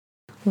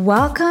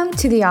Welcome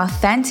to the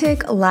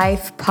Authentic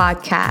Life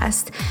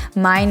Podcast.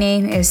 My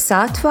name is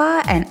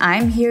Satwa, and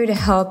I'm here to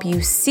help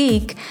you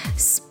seek,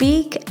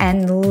 speak,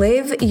 and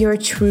live your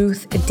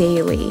truth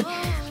daily.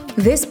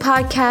 This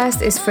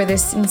podcast is for the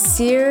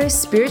sincere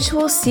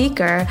spiritual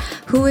seeker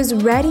who is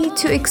ready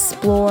to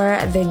explore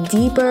the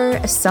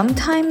deeper,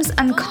 sometimes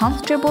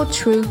uncomfortable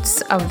truths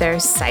of their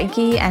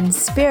psyche and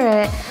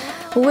spirit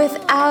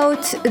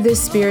without the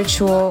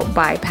spiritual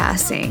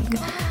bypassing.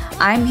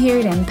 I'm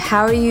here to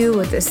empower you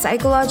with the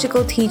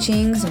psychological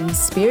teachings and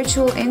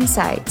spiritual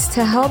insights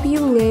to help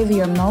you live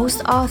your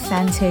most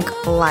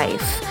authentic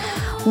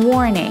life.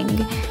 Warning,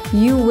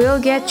 you will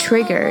get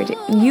triggered,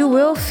 you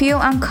will feel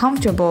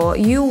uncomfortable,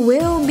 you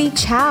will be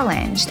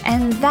challenged,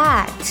 and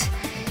that,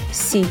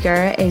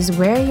 seeker, is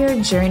where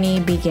your journey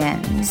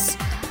begins.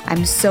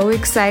 I'm so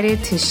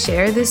excited to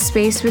share this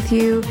space with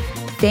you.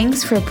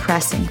 Thanks for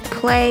pressing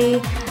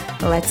play.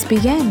 Let's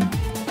begin.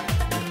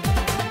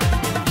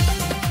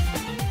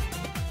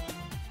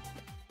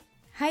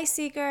 Hi,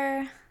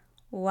 Seeker.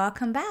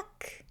 Welcome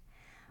back.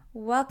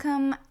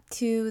 Welcome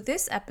to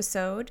this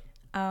episode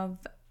of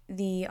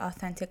the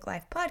Authentic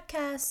Life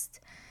Podcast.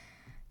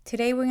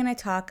 Today we're going to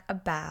talk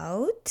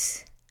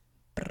about,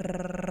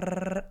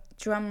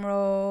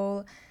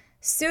 drumroll,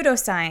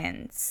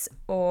 pseudoscience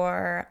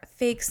or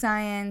fake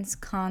science,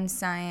 con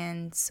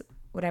science,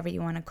 whatever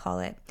you want to call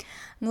it.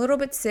 I'm a little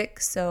bit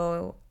sick,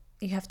 so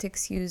you have to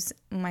excuse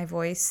my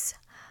voice.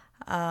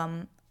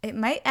 It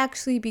might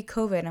actually be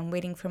COVID. I'm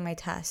waiting for my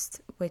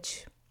test,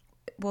 which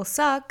will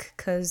suck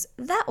because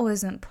that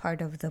wasn't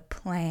part of the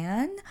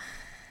plan.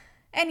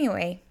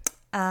 Anyway,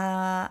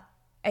 so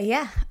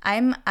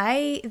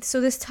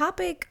this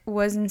topic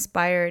was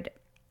inspired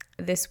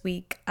this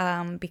week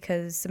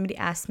because somebody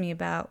asked me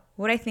about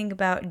what I think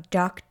about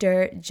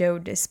Dr. Joe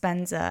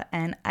Dispenza,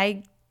 and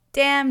I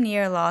damn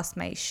near lost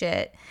my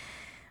shit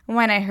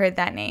when I heard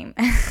that name.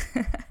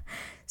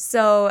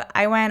 So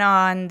I went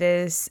on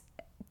this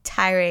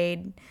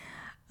tirade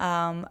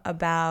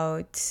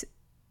about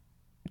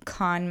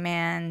con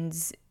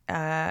mans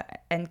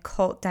and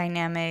cult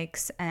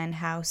dynamics and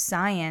how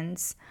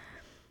science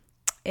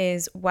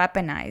is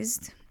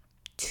weaponized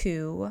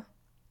to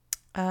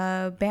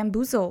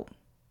bamboozle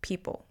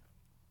people.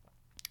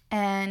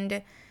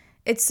 And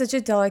it's such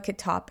a delicate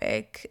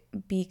topic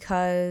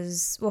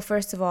because, well,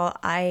 first of all,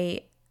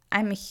 I'm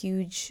a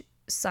huge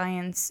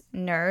science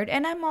nerd,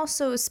 and I'm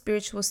also a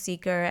spiritual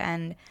seeker,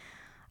 and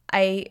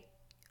I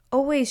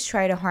always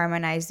try to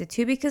harmonize the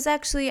two because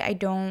actually I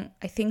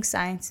think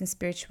science and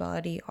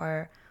spirituality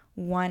are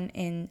one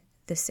in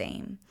the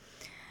same.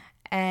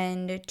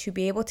 And to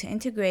be able to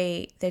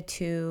integrate the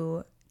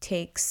two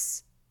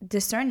takes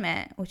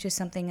discernment, which is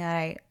something that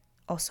I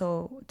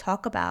also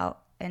talked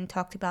about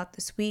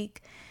this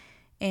week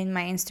in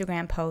my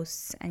Instagram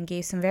posts, and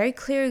gave some very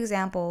clear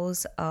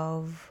examples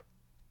of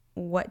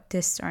what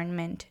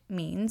discernment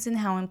means and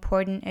how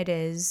important it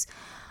is,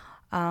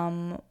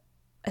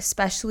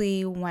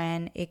 especially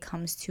when it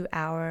comes to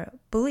our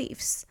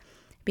beliefs.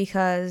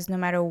 Because no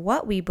matter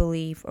what we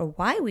believe or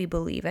why we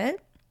believe it,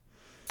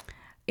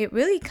 it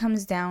really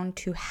comes down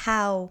to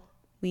how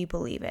we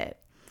believe it,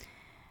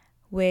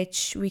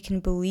 which we can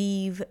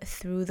believe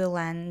through the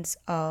lens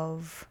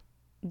of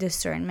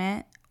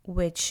discernment,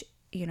 which,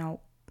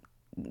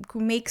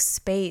 makes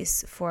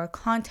space for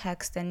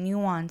context and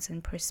nuance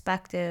and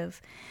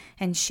perspective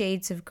and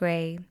shades of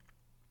gray,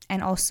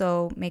 and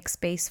also makes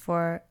space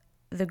for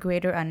the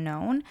greater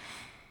unknown.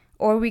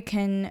 Or we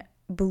can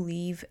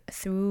believe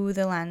through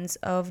the lens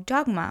of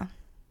dogma,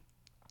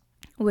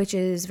 which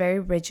is very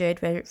rigid,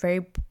 very,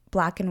 very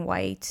black and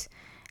white,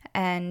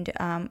 and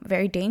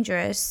very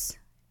dangerous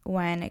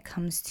when it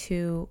comes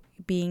to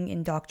being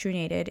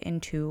indoctrinated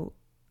into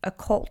a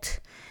cult.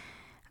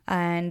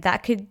 And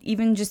that could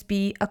even just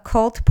be a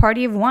cult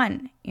party of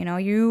one,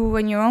 you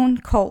and your own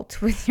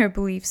cult with your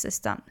belief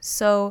system.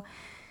 So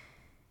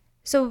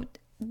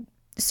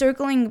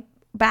circling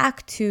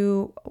back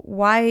to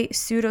why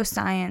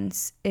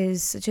pseudoscience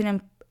is such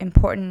an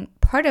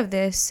important part of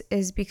this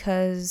is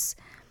because,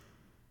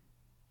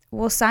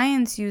 well,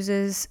 science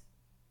uses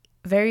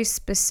very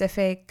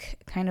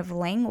specific kind of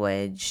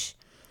language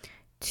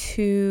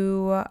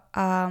to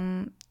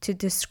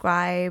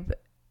describe,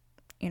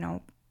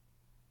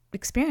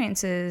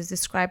 experiences,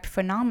 describe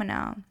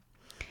phenomena.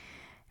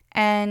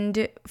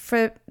 And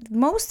for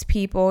most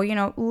people,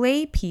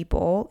 lay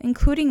people,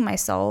 including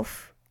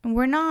myself,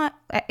 we're not,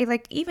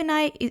 even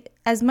I,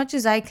 as much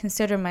as I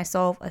consider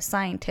myself a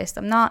scientist,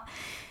 I'm not,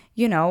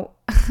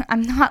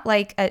 I'm not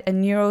like a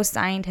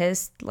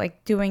neuroscientist,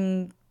 like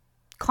doing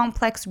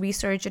complex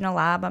research in a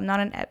lab. I'm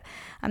not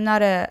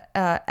a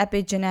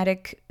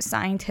epigenetic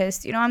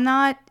scientist. I'm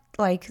not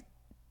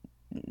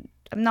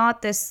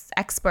this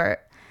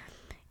expert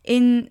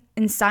in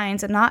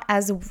science. I'm not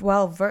as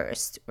well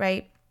versed,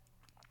 right?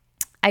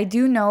 I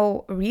do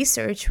know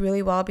research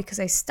really well because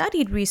I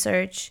studied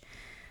research.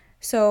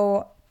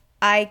 So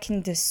I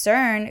can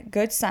discern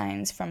good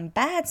science from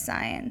bad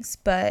science,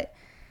 but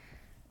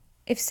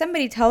if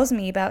somebody tells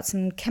me about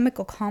some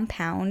chemical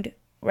compound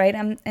right?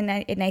 And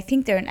I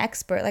think they're an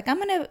expert. Like, I'm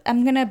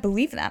gonna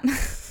believe them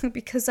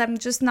because I'm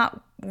just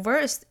not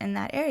versed in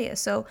that area.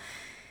 So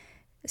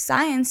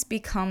science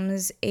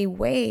becomes a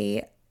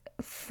way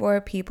for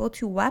people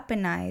to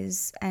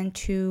weaponize and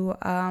to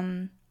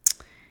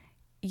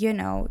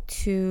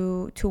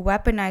to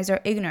weaponize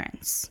our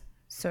ignorance,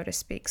 so to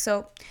speak.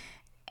 So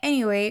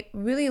anyway,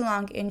 really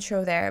long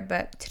intro there,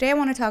 but today I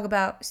want to talk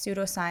about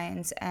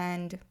pseudoscience,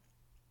 and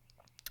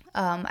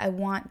I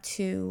want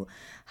to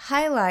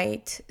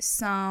highlight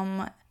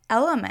some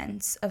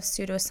elements of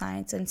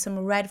pseudoscience and some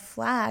red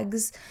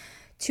flags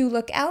to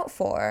look out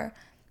for,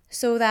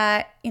 so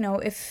that,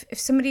 if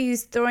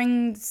somebody's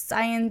throwing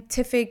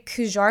scientific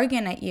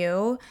jargon at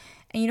you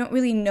and you don't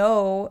really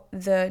know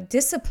the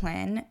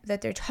discipline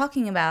that they're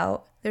talking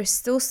about, there's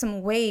still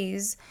some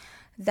ways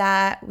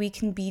that we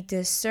can be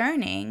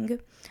discerning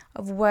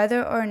of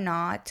whether or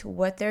not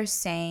what they're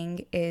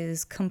saying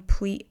is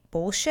complete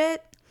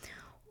bullshit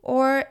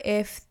or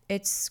if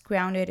it's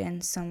grounded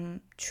in some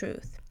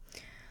truth.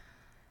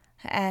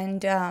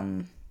 And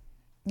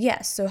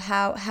so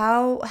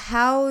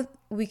how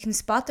we can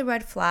spot the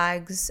red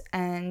flags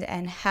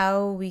and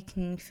how we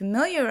can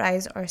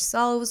familiarize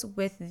ourselves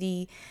with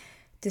the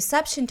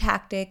deception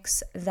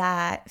tactics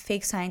that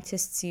fake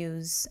scientists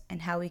use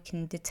and how we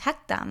can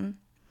detect them,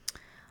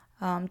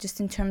 just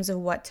in terms of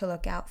what to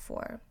look out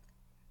for.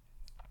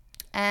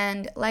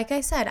 And like I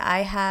said,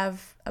 I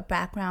have a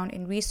background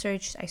in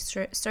research. I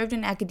served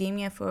in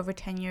academia for over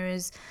 10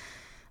 years.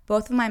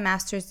 Both of my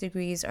master's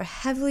degrees are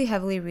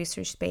heavily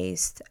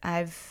research-based.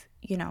 I've,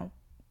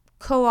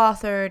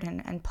 co-authored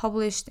and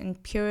published in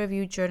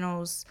peer-reviewed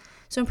journals.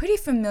 So I'm pretty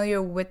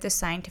familiar with the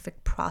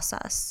scientific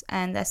process.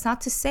 And that's not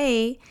to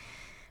say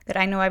that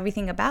I know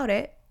everything about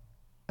it.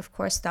 Of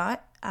course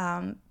not.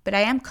 But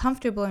I am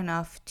comfortable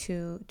enough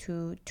to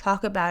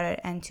talk about it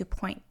and to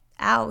point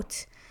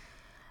out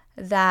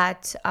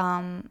that,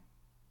 all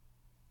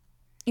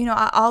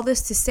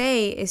this to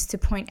say is to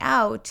point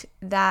out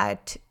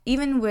that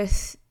even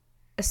with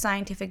a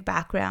scientific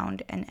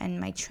background and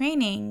my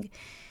training,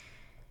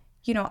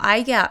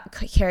 I got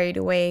carried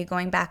away,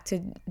 going back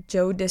to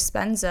Joe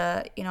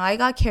Dispenza, I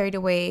got carried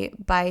away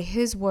by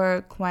his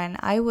work when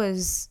I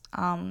was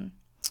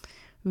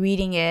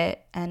reading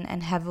it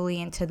and heavily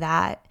into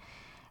that.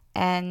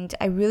 And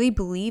I really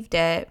believed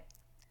it,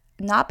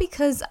 not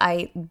because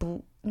I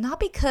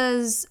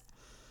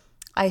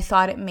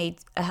thought it made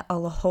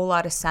a whole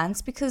lot of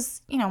sense,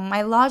 because,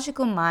 my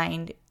logical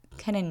mind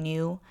kind of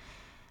knew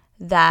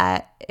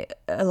that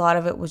a lot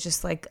of it was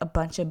just like a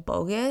bunch of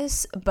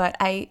bogus, but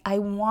I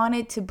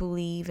wanted to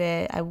believe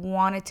it. I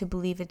wanted to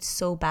believe it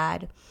so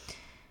bad.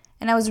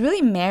 And I was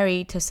really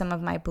married to some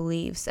of my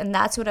beliefs. And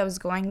that's what I was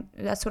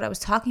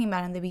talking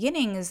about in the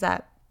beginning, is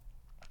that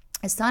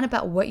it's not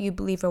about what you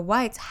believe or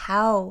why, it's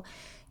how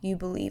you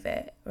believe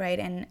it, right?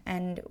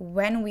 And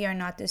when we are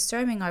not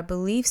discerning, our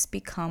beliefs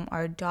become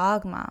our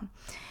dogma.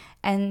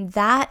 And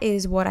that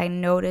is what I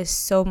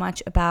noticed so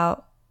much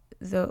about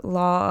the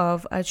law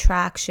of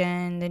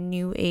attraction, the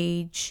new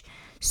age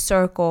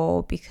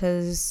circle,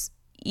 because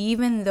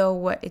even though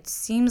what it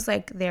seems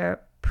like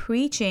they're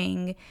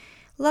preaching,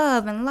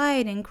 love and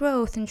light and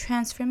growth and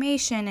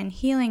transformation and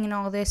healing and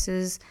all this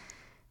is,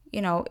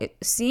 it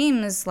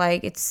seems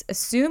like it's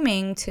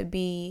assuming to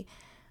be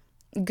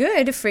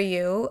good for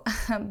you,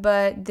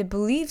 but the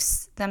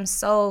beliefs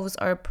themselves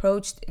are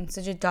approached in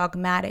such a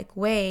dogmatic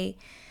way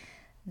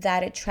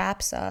that it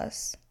traps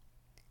us.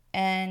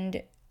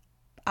 And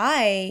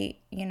I,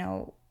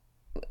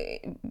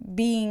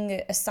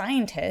 being a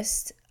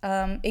scientist,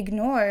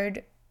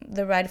 ignored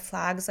the red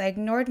flags. I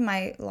ignored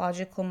my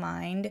logical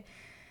mind,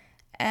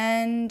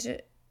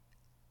 and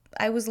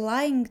I was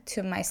lying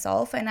to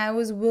myself, and I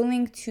was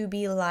willing to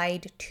be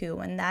lied to.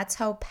 And that's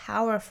how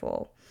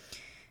powerful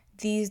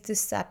these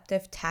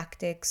deceptive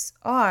tactics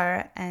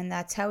are. And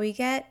that's how we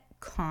get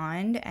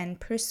conned and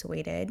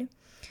persuaded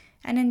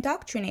and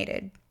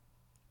indoctrinated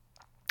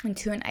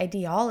into an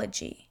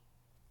ideology.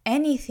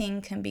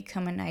 Anything can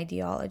become an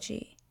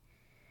ideology.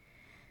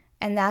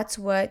 And that's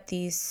what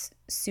these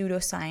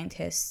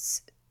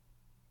pseudoscientists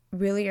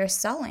really are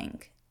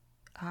selling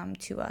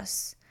to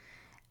us.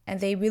 And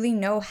they really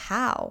know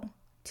how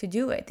to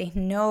do it. They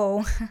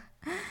know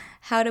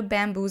how to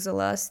bamboozle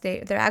us.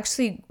 They're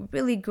actually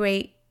really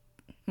great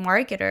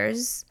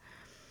marketers.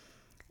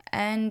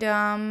 And,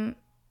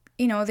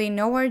 they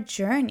know our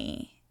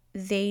journey.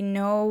 They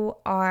know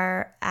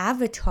our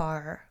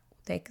avatar,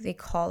 like they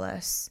call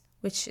us,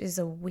 which is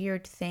a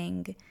weird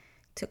thing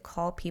to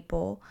call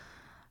people,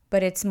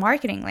 but it's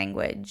marketing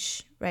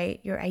language, right?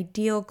 Your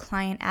ideal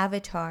client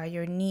avatar,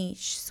 your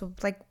niche. So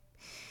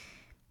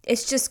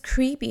it's just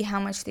creepy how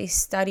much they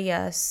study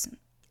us,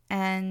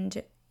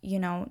 and,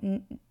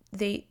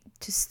 they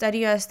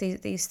study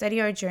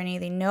our journey.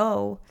 They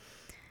know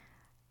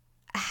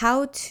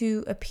how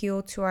to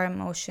appeal to our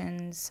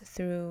emotions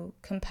through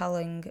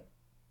compelling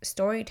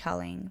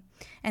storytelling,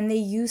 and they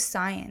use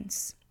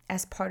science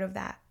as part of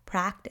that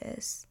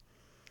practice.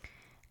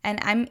 And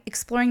I'm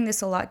exploring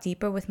this a lot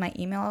deeper with my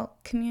email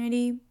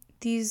community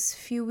these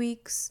few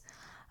weeks.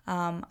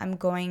 I'm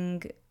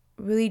going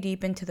really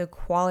deep into the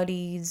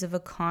qualities of a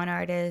con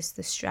artist,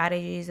 the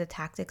strategies, the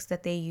tactics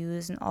that they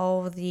use, and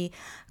all of the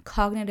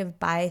cognitive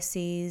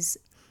biases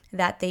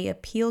that they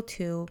appeal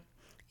to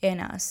in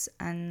us.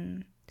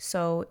 And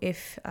so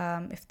if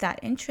that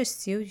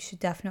interests you, you should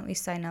definitely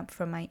sign up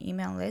for my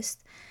email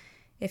list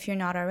if you're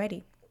not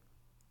already.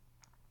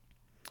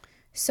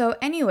 So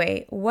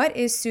anyway, what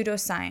is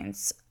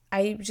pseudoscience?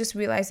 I just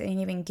realized I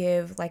didn't even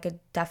give like a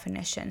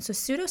definition. So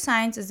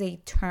pseudoscience is a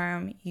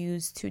term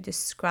used to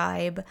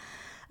describe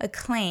a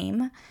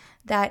claim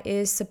that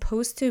is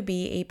supposed to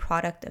be a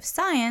product of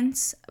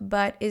science,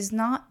 but is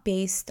not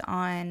based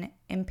on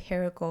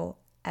empirical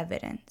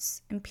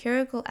evidence.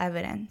 Empirical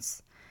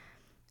evidence.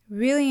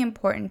 Really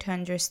important to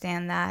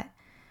understand that.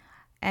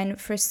 And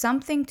for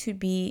something to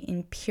be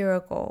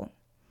empirical,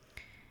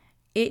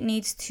 it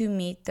needs to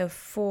meet the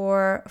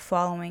 4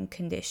 following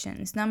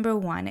conditions. Number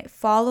 1, it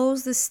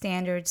follows the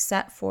standards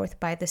set forth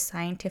by the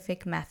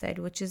scientific method,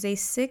 which is a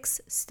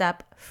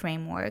 6-step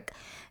framework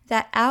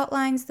that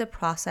outlines the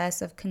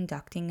process of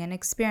conducting an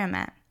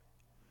experiment.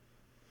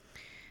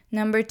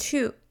 Number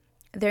 2,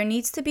 there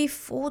needs to be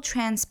full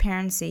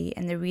transparency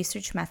in the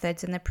research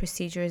methods and the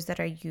procedures that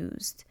are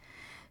used,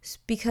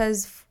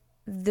 because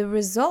the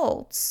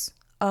results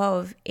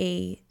of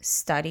a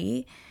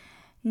study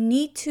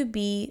need to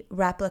be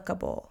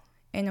replicable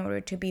in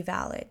order to be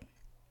valid.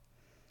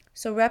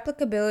 So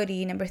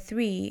replicability, number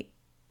 3,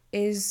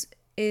 is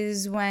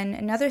when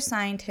another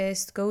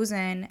scientist goes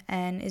in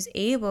and is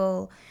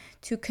able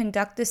to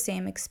conduct the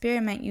same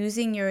experiment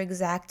using your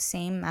exact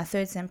same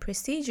methods and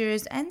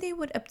procedures, and they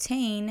would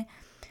obtain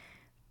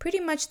pretty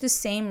much the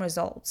same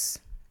results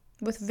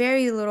with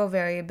very little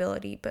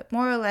variability, but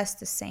more or less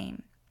the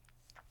same.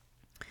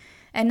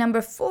 And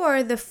number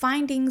 4, the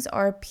findings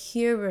are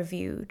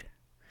peer-reviewed,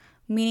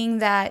 meaning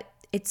that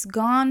it's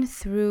gone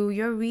through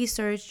your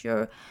research,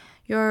 your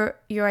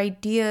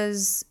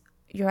ideas,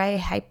 your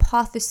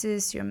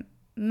hypothesis, your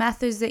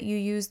methods that you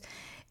used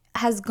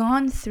has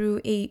gone through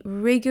a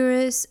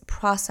rigorous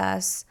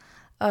process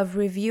of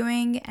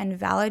reviewing and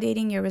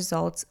validating your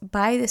results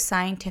by the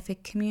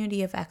scientific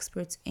community of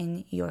experts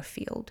in your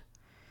field.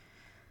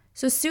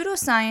 So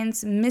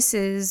pseudoscience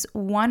misses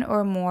one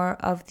or more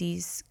of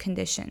these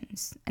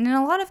conditions. And in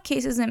a lot of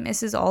cases, it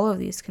misses all of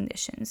these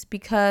conditions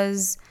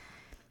because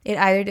it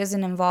either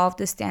doesn't involve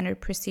the standard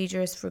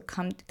procedures for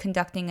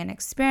conducting an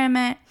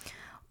experiment,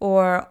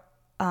 or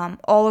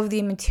all of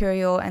the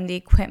material and the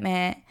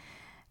equipment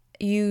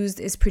used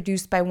is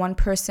produced by one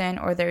person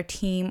or their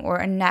team or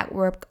a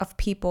network of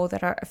people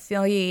that are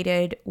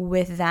affiliated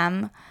with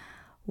them,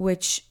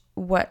 which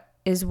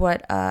is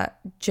what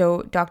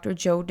Dr.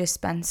 Joe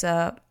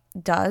Dispenza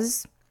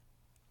does.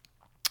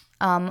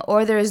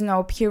 Or there is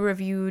no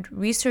peer-reviewed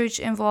research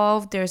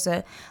involved. There's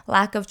a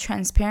lack of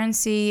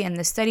transparency in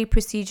the study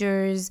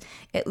procedures.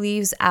 It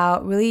leaves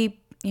out really,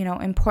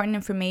 important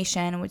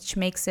information, which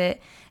makes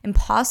it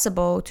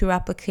impossible to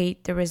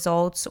replicate the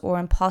results or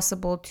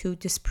impossible to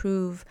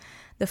disprove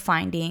the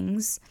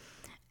findings.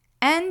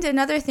 And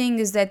another thing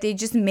is that they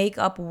just make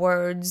up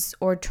words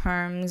or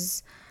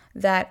terms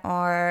that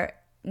are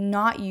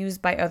not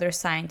used by other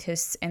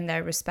scientists in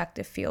their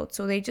respective field.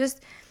 So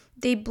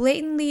they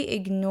blatantly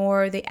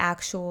ignore the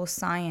actual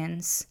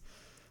science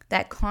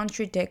that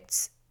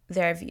contradicts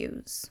their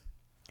views.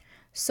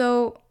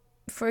 So,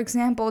 for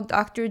example,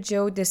 Dr.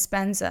 Joe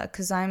Dispenza,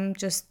 because I'm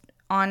just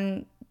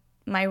on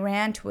my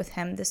rant with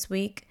him this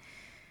week.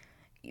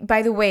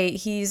 By the way,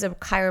 he's a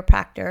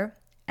chiropractor,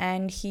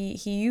 and he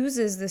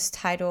uses this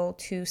title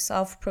to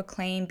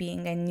self-proclaim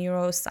being a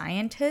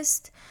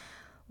neuroscientist,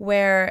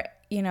 where,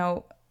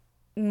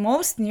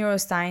 most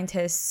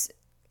neuroscientists,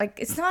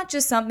 it's not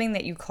just something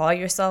that you call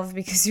yourself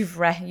because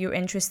you're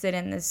interested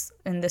in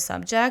the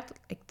subject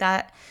like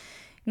that.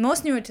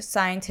 Most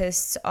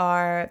neuroscientists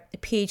are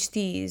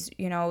PhDs.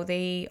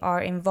 They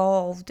are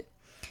involved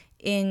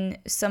in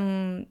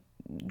some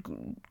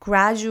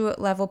graduate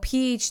level,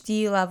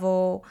 PhD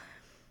level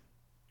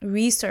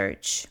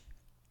research,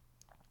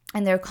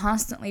 and they're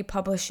constantly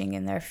publishing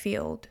in their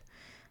field.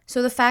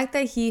 So the fact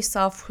that he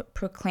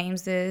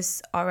self-proclaims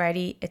this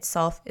already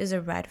itself is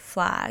a red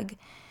flag.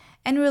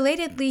 And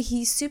relatedly,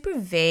 he's super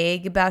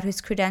vague about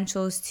his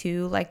credentials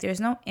too.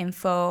 There's no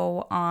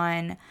info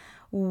on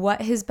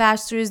what his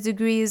bachelor's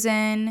degree is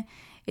in.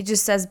 It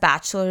just says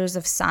Bachelor's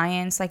of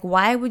Science.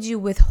 Why would you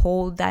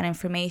withhold that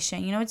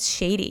information? It's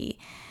shady.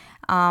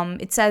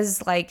 It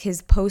says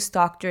his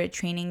postdoctorate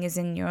training is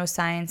in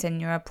neuroscience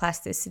and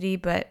neuroplasticity.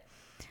 But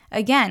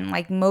again,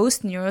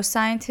 most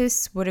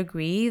neuroscientists would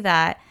agree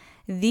that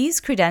these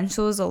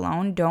credentials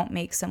alone don't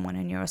make someone a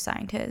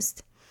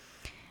neuroscientist.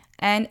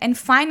 And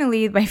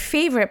finally, my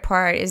favorite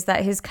part is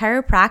that his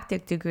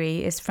chiropractic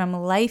degree is from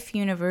Life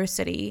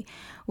University,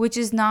 which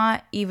is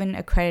not even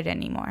accredited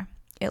anymore.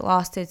 It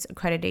lost its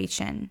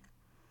accreditation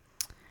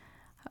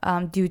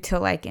due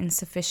to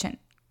insufficient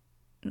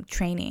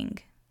training.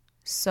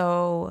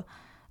 So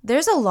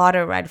there's a lot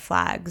of red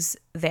flags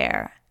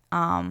there.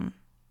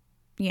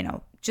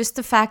 Just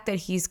the fact that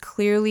he's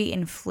clearly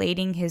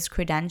inflating his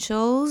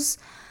credentials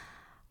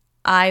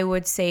I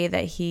would say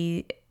that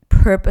he's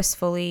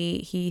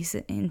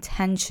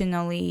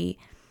intentionally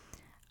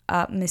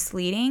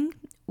misleading,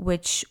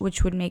 which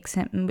would make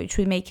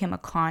him a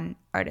con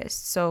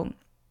artist. So,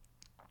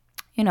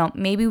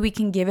 maybe we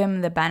can give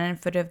him the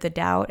benefit of the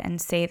doubt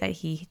and say that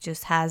he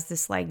just has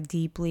this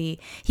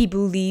he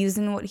believes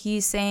in what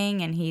he's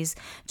saying, and he's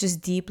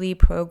just deeply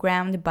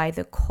programmed by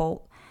the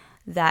cult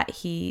that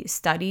he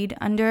studied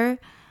under.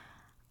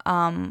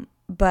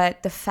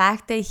 But the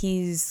fact that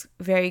he's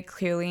very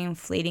clearly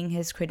inflating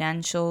his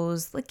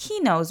credentials, this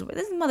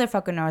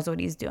motherfucker knows what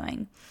he's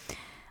doing.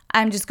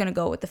 I'm just going to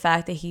go with the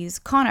fact that he's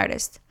a con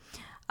artist.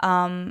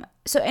 And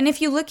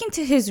if you look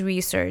into his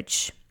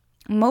research,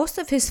 most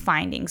of his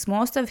findings,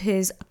 most of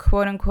his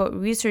quote-unquote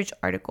research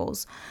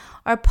articles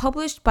are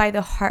published by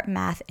the Heart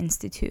Math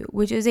Institute,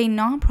 which is a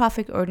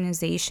nonprofit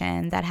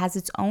organization that has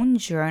its own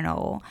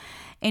journal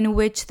in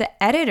which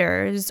the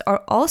editors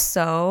are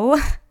also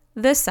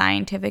the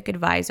scientific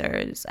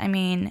advisors. I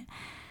mean,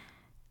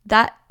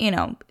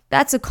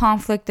 that's a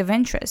conflict of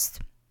interest,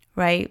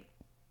 right?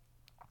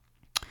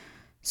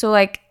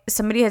 So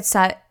somebody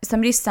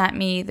sent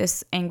me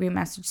this angry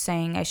message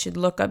saying I should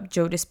look up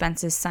Joe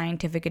Dispenza's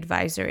scientific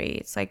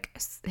advisory. It's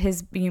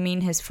you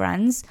mean his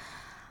friends?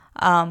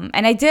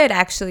 And I did.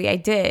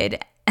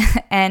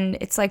 And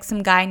it's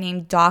some guy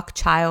named Doc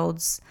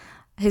Childs.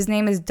 His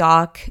name is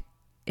Doc.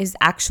 His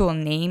actual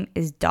name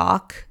is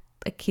Doc.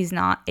 He's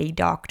not a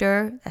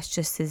doctor. That's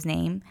just his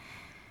name.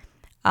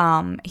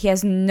 He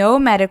has no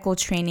medical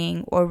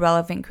training or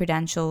relevant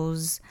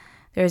credentials.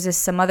 There's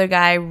some other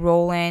guy,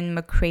 Roland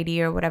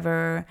McCready or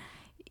whatever.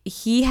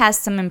 He has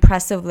some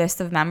impressive list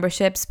of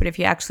memberships, but if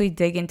you actually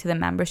dig into the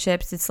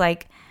memberships, it's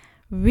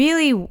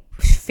really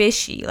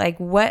fishy.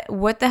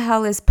 What the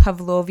hell is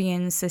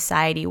Pavlovian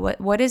Society?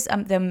 What is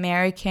the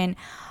American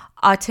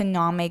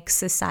Autonomic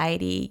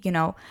Society?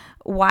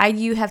 Why do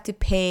you have to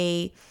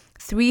pay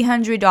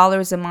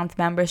 $300 a month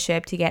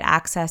membership to get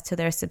access to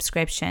their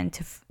subscription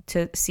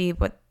to see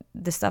what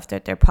the stuff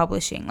that they're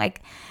publishing?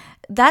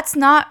 That's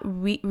not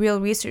real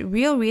research.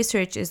 Real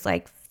research is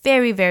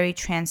very, very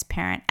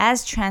transparent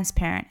as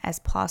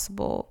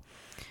possible.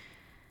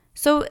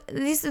 So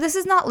this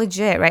is not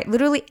legit, right?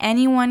 Literally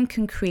anyone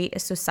can create a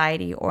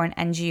society or an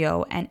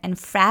NGO and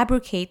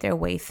fabricate their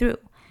way through.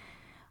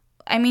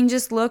 I mean,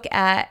 just look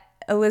at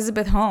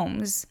Elizabeth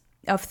Holmes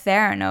of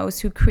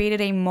Theranos, who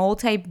created a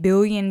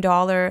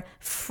multi-billion-dollar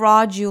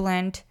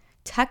fraudulent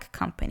tech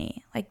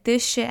company.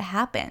 This shit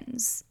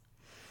happens.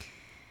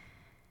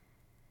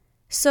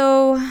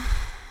 So,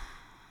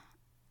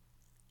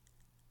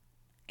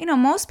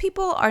 most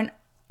people are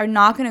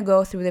not going to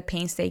go through the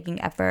painstaking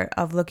effort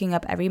of looking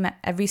up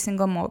every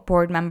single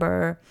board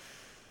member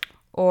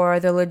or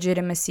the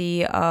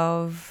legitimacy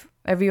of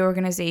every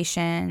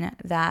organization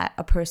that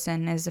a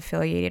person is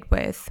affiliated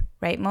with,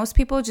 right? Most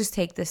people just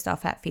take this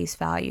stuff at face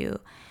value.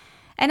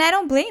 And I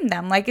don't blame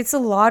them. It's a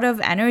lot of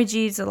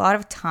energy, it's a lot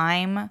of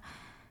time.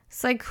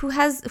 It's who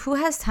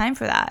has time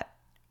for that?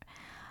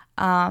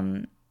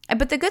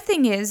 But the good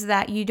thing is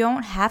that you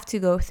don't have to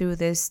go through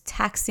this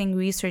taxing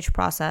research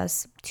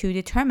process to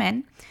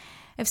determine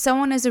if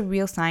someone is a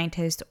real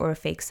scientist or a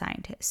fake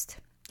scientist.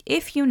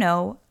 If you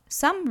know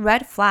some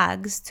red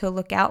flags to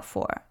look out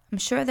for. I'm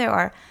sure there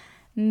are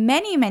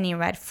many, many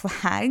red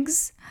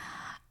flags,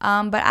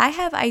 but I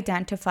have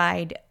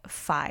identified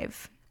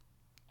 5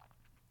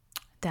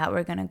 that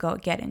we're going to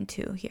get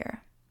into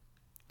here.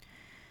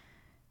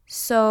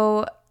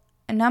 So,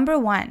 number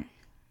 1,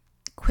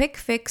 quick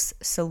fix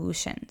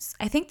solutions.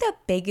 I think the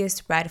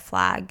biggest red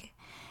flag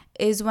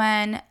is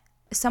when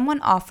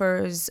someone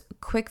offers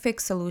quick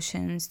fix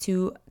solutions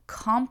to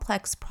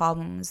complex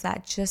problems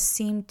that just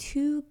seem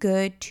too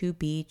good to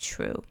be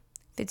true.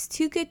 If it's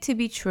too good to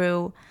be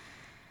true,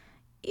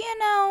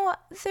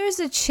 there's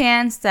a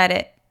chance that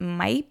it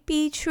might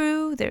be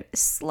true. There's a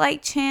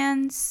slight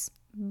chance,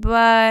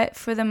 but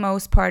for the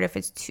most part, if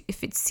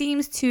it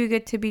seems too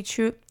good to be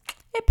true,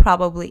 it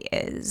probably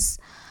is.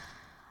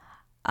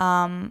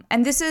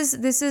 And this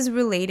is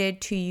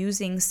related to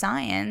using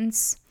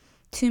science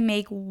to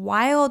make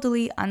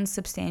wildly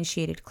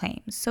unsubstantiated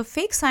claims. So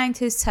fake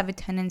scientists have a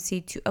tendency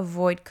to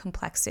avoid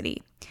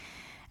complexity.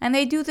 And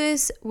they do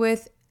this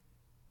with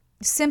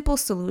simple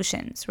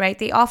solutions, right?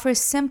 They offer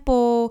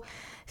simple,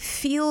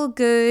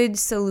 feel-good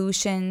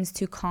solutions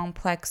to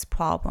complex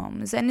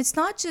problems. And it's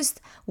not just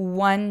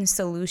one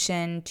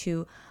solution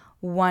to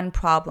one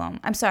problem.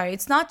 I'm sorry,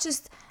 it's not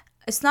just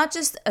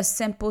a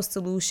simple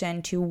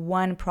solution to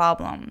one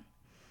problem.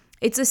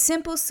 It's a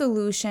simple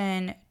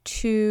solution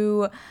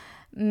to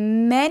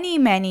many,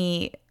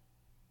 many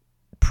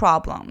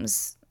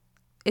problems.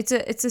 It's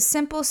a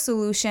simple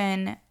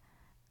solution,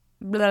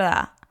 blah,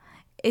 blah.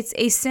 It's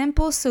a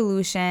simple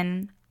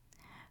solution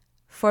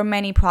for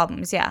many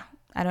problems. Yeah,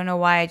 I don't know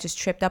why I just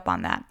tripped up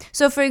on that.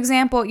 So for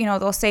example,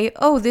 they'll say,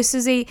 oh, this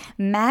is a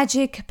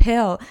magic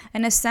pill,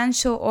 an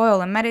essential oil,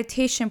 a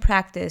meditation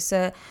practice,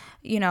 an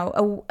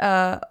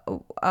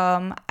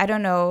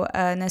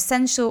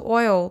essential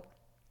oil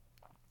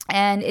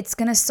And it's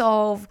going to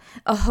solve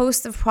a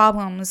host of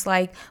problems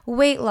like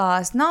weight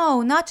loss.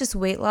 No, not just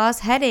weight loss,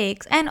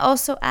 headaches, and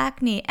also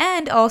acne,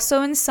 and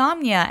also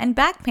insomnia, and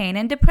back pain,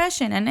 and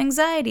depression, and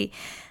anxiety.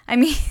 I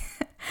mean,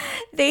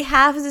 they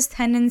have this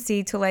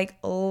tendency to like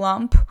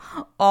lump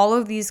all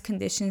of these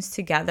conditions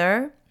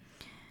together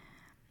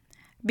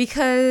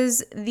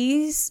because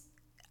these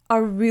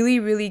are really,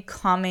 really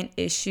common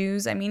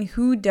issues. I mean,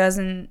 who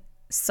doesn't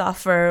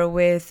suffer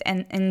with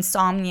an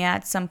insomnia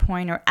at some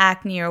point, or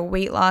acne, or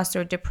weight loss,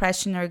 or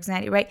depression, or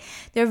anxiety, right?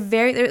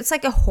 It's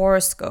like a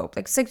horoscope.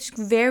 Like, it's like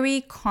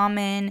very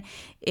common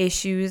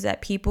issues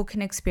that people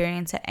can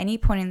experience at any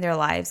point in their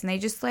lives, and they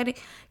just let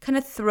it kind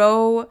of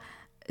throw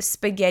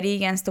spaghetti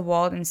against the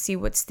wall and see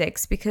what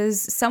sticks,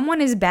 because someone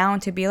is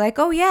bound to be like,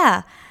 oh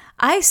yeah,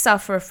 I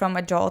suffer from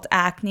adult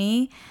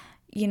acne,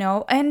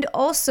 and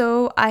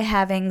also I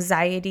have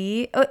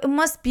anxiety. It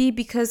must be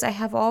because I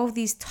have all of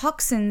these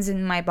toxins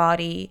in my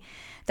body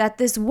that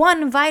this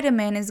one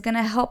vitamin is going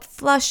to help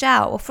flush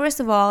out. Well, first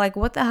of all, like,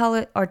 what the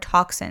hell are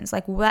toxins?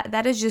 Like,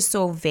 that is just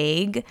so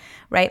vague,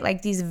 right?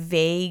 Like, these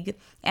vague,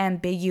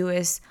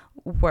 ambiguous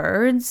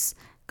words,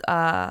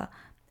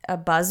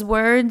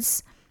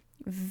 buzzwords,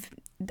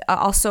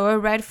 also a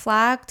red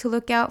flag to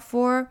look out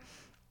for.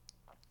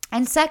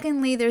 And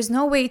secondly, there's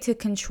no way to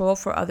control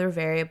for other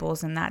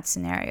variables in that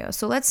scenario.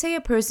 So let's say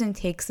a person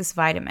takes this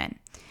vitamin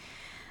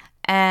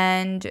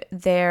and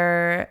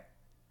their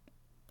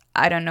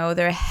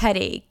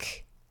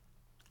headache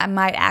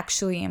might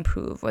actually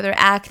improve, or their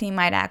acne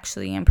might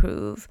actually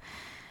improve.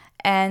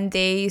 And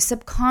they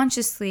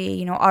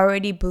subconsciously,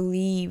 already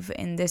believe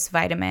in this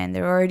vitamin.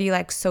 They're already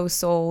like so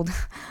sold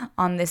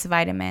on this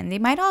vitamin. They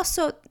might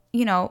also,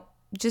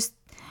 just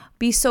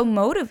be so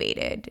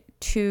motivated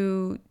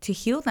to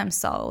heal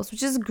themselves,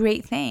 which is a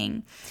great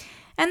thing.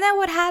 And then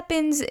what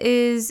happens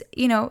is,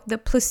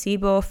 the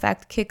placebo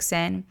effect kicks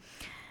in.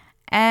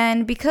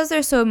 And because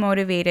they're so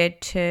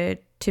motivated to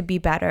be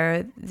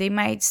better, they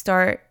might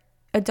start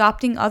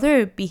adopting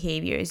other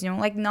behaviors,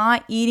 like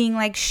not eating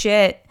like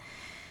shit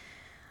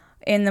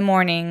in the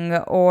morning,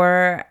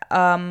 or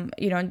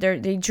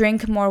they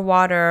drink more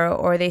water,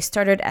 or they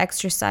started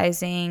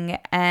exercising,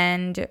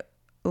 and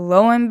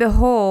lo and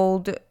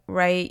behold,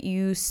 right,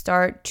 you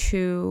start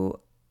to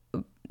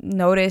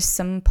notice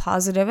some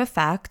positive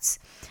effects.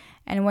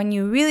 And when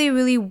you really,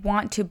 really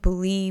want to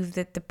believe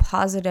that the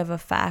positive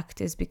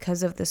effect is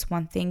because of this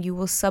one thing, you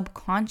will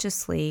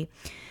subconsciously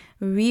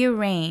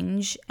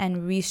rearrange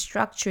and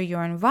restructure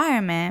your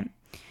environment,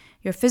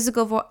 your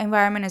physical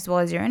environment as well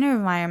as your inner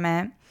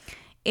environment,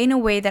 in a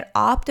way that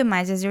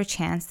optimizes your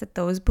chance that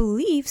those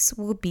beliefs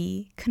will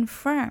be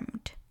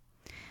confirmed.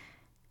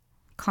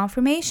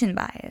 Confirmation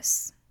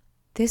bias.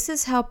 This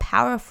is how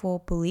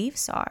powerful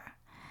beliefs are,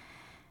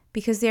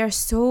 because they are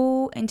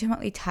so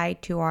intimately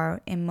tied to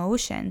our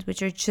emotions,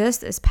 which are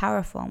just as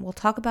powerful. And we'll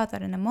talk about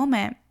that in a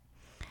moment,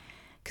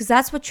 because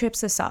that's what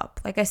trips us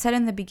up. Like I said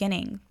in the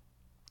beginning,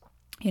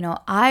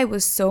 I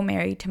was so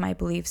married to my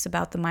beliefs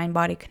about the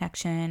mind-body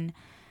connection,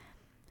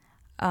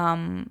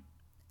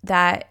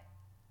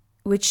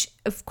 which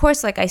of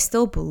course, like, I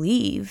still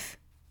believe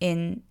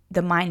in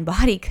the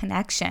mind-body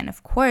connection,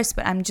 of course,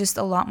 but I'm just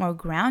a lot more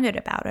grounded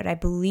about it. I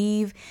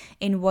believe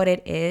in what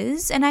it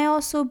is, and I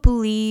also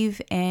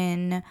believe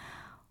in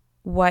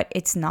what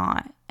it's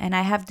not. And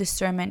I have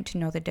discernment to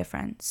know the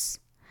difference,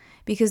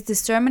 because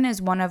discernment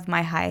is one of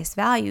my highest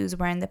values,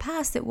 where in the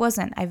past it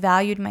wasn't. I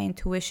valued my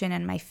intuition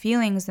and my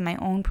feelings and my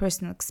own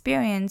personal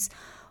experience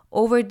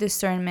over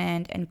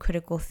discernment and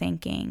critical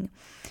thinking.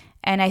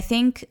 And I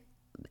think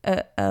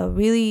a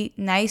really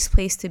nice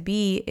place to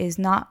be is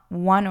not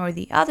one or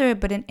the other,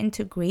 but an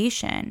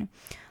integration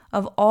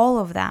of all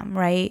of them,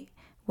 right?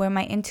 Where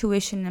my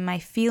intuition and my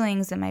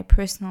feelings and my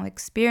personal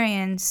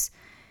experience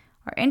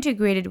are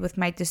integrated with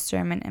my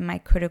discernment and my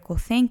critical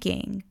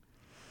thinking.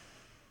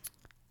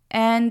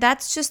 And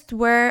that's just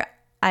where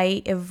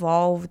I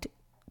evolved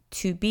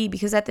to be,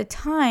 because at the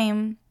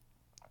time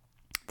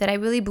that I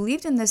really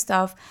believed in this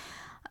stuff,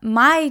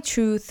 my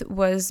truth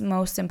was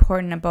most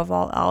important above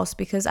all else,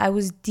 because I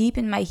was deep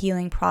in my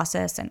healing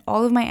process and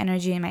all of my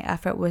energy and my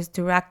effort was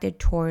directed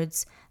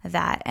towards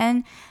that.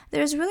 And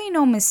there's really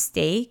no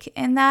mistake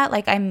in that.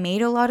 Like, I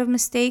made a lot of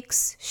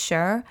mistakes,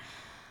 sure,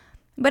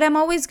 but I'm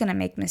always going to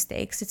make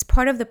mistakes. It's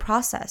part of the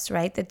process,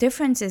 right? The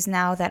difference is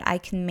now that I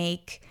can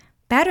make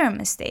better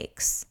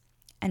mistakes,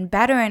 and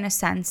better in a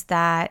sense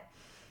that,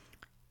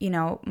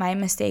 my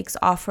mistakes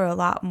offer a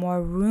lot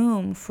more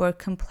room for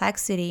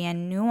complexity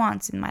and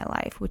nuance in my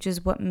life, which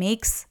is what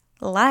makes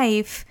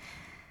life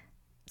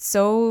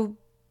so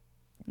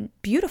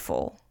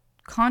beautiful.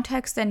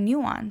 Context and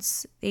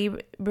nuance, they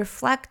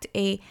reflect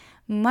a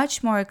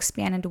much more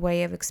expanded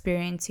way of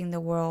experiencing the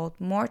world,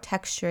 more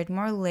textured,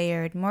 more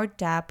layered, more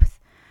depth,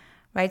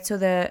 right? So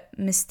the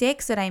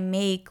mistakes that I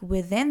make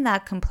within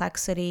that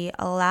complexity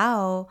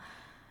allow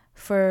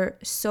for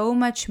so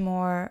much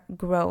more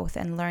growth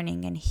and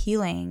learning and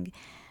healing,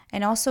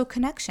 and also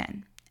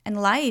connection.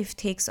 And life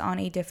takes on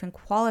a different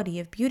quality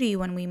of beauty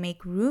when we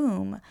make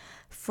room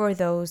for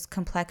those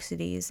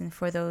complexities and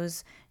for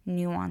those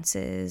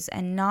nuances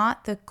and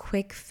not the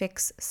quick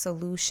fix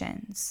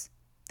solutions.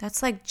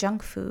 That's like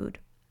junk food.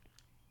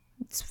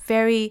 It's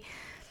very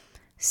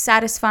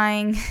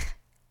satisfying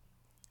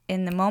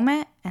in the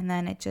moment, and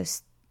then it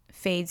just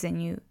fades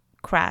and you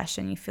crash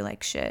and you feel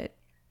like shit.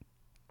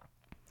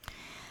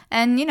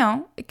 And,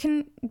 it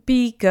can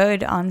be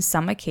good on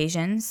some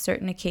occasions.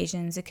 Certain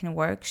occasions it can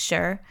work,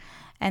 sure.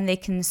 And they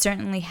can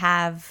certainly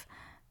have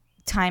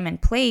time and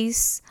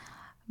place.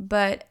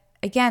 But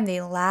again,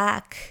 they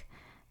lack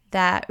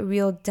that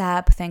real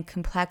depth and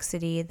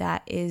complexity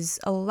that is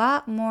a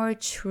lot more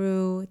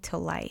true to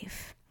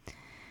life.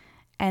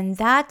 And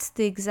that's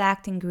the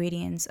exact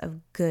ingredients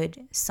of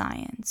good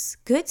science.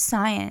 Good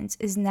science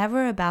is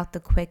never about the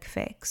quick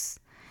fix.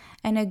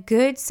 And a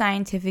good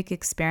scientific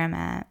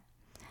experiment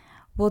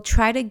will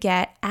try to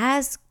get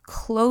as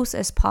close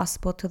as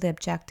possible to the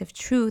objective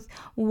truth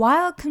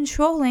while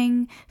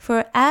controlling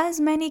for as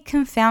many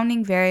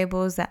confounding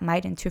variables that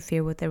might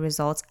interfere with the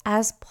results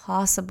as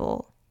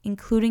possible,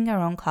 including our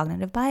own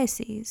cognitive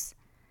biases.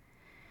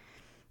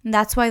 And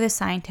that's why the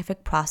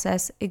scientific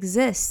process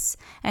exists,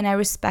 and I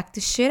respect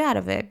the shit out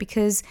of it,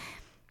 because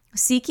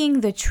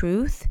seeking the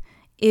truth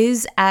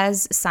is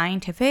as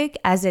scientific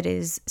as it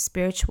is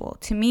spiritual.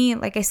 To me,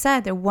 like I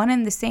said, they're one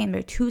and the same.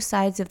 They're two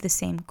sides of the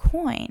same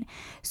coin.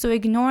 So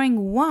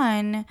ignoring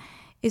one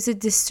is a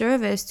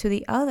disservice to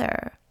the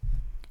other.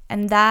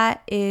 And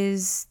that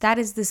is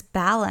this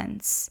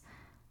balance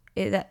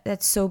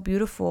that's so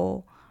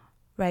beautiful,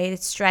 right?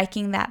 It's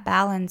striking that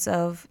balance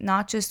of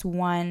not just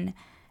one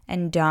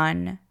and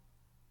done,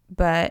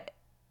 but,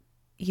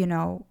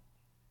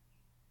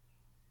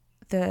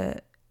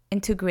 the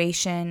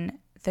integration,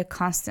 the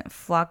constant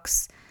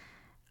flux,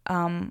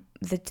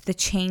 the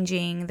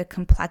changing, the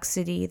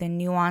complexity, the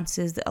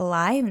nuances, the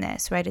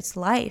aliveness, right? It's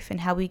life,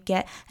 and how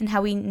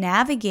we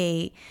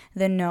navigate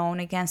the known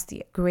against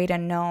the great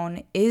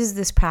unknown is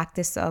this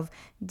practice of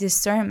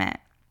discernment,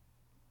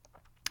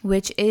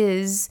 which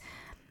is,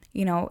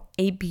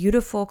 a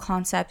beautiful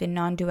concept in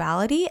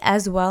non-duality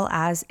as well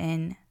as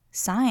in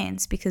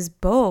science, because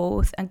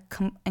both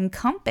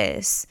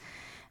encompass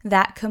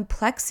that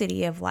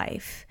complexity of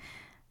life,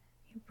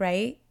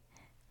 right?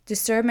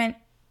 Discernment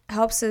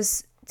helps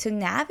us to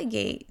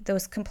navigate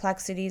those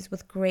complexities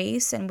with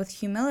grace and with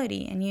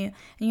humility. And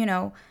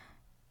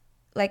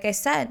like I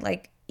said,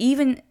 like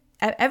even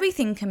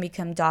everything can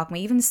become dogma.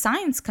 Even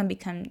science can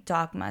become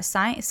dogma.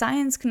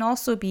 Science can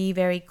also be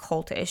very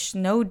cultish,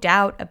 no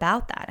doubt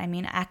about that. I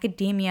mean,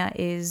 academia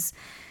is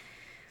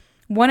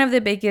one of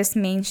the biggest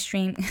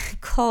mainstream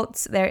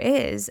cults there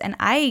is. And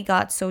I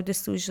got so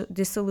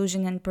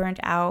disillusioned and burnt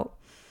out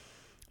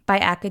by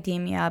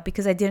academia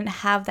because I didn't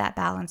have that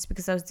balance,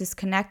 because I was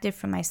disconnected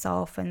from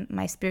myself and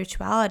my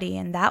spirituality.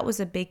 And that was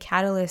a big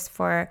catalyst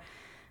for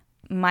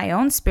my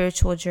own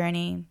spiritual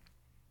journey,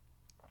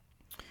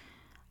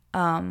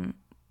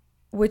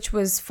 which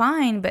was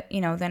fine. But,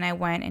 then I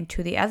went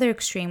into the other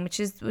extreme,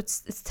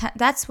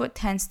 that's what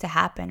tends to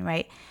happen,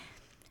 right?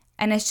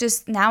 And it's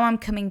just now I'm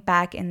coming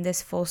back in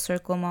this full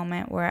circle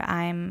moment where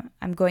I'm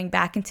going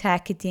back into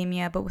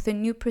academia, but with a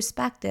new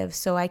perspective,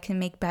 so I can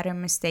make better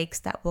mistakes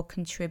that will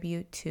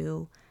contribute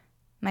to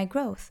my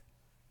growth.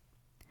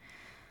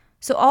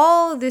 So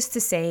all this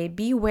to say,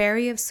 be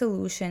wary of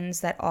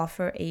solutions that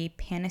offer a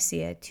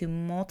panacea to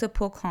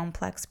multiple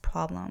complex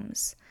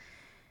problems.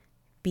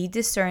 Be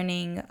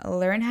discerning,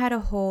 learn how to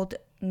hold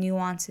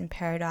nuance and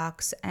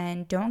paradox,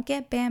 and don't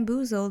get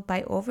bamboozled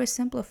by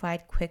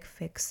oversimplified quick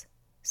fix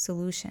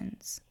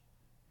solutions.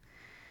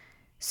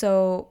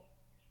 So,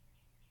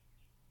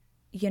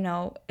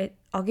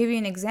 I'll give you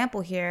an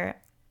example here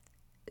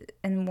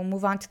and we'll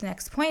move on to the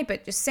next point,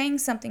 but just saying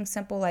something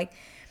simple like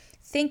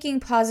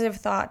thinking positive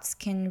thoughts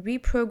can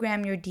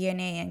reprogram your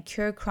DNA and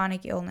cure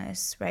chronic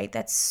illness, right?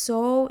 That's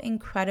so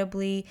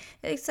incredibly,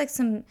 it's like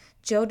some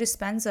Joe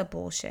Dispenza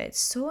bullshit. It's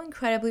so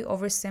incredibly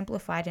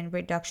oversimplified and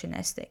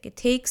reductionistic. It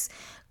takes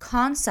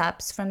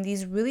concepts from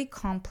these really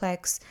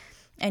complex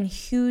and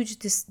huge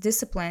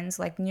disciplines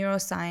like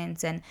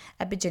neuroscience and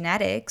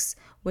epigenetics,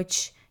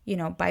 which,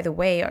 by the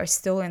way, are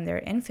still in their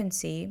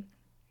infancy.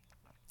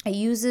 It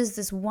uses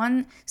this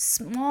one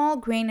small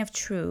grain of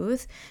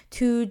truth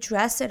to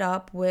dress it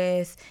up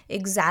with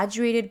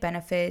exaggerated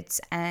benefits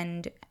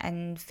and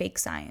fake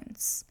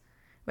science,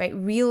 right?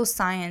 Real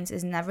science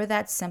is never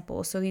that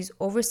simple. So these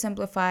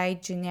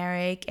oversimplified,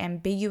 generic,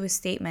 ambiguous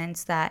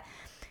statements that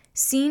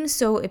seem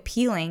so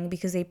appealing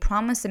because they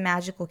promise a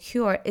magical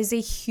cure is a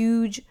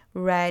huge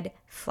red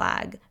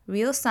flag.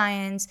 Real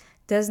science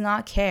does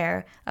not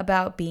care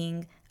about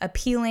being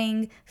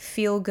appealing,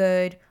 feel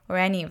good, or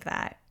any of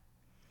that.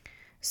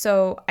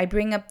 So I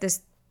bring up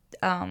this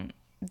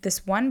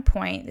one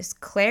point, this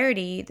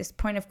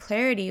point of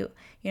clarity,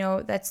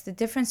 that's the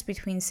difference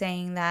between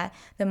saying that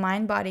the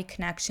mind-body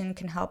connection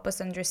can help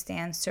us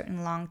understand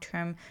certain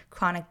long-term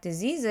chronic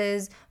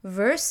diseases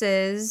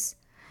versus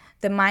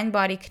the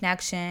mind-body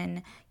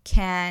connection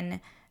can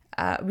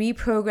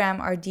reprogram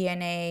our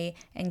DNA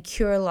and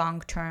cure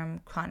long-term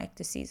chronic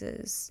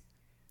diseases,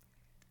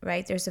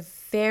 right? There's a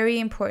very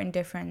important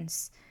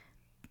difference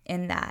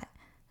in that.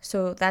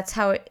 So that's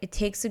how it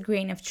takes a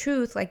grain of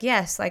truth. Like,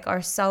 yes, like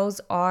our cells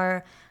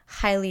are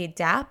highly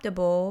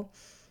adaptable.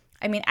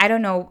 I mean, I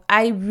don't know.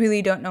 I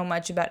really don't know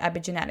much about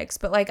epigenetics,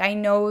 but like I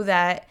know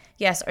that,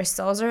 yes, our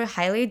cells are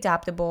highly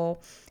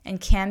adaptable and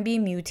can be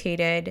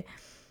mutated,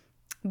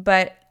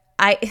 but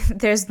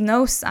there's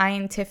no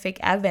scientific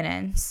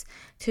evidence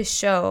to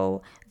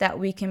show that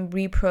we can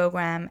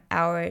reprogram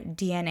our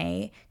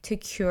DNA to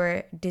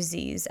cure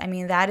disease. I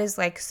mean, that is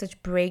like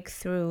such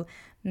breakthrough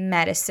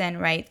medicine,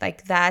 right?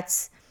 Like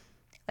that's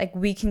like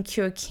we can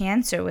cure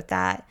cancer with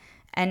that.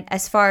 And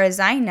as far as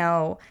I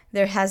know,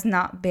 there has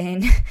not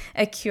been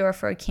a cure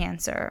for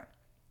cancer.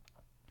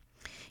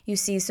 You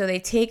see, so they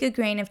take a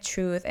grain of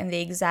truth and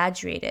they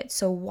exaggerate it.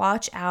 So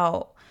watch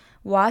out.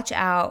 Watch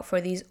out for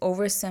these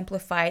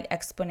oversimplified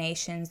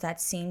explanations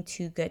that seem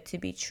too good to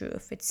be true.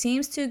 If it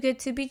seems too good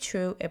to be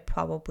true, it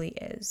probably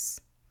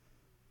is.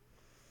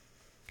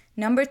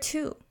 Number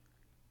 2,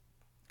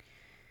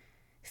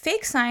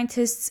 fake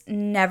scientists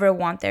never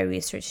want their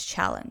research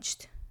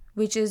challenged,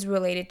 which is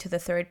related to the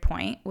third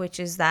point, which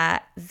is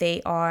that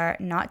they are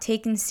not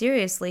taken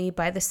seriously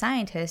by the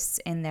scientists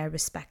in their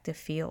respective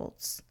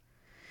fields.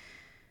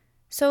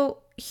 So,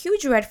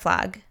 huge red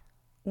flag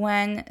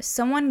when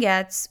someone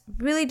gets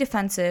really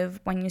defensive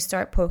when you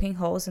start poking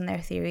holes in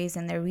their theories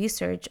and their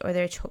research, or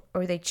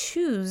they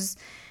choose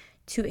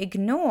to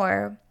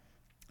ignore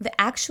the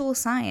actual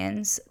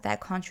science that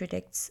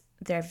contradicts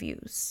their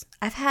views.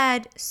 I've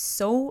had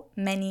so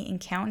many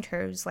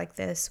encounters like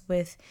this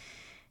with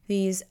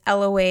these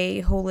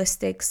LOA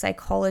holistic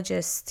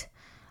psychologist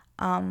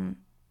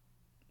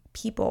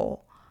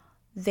people.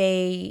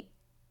 They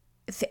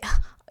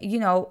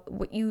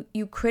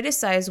you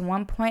criticize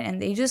one point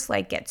and they just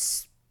like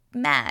get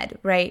mad,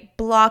 right?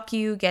 Block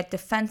you, get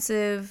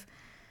defensive.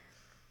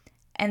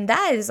 And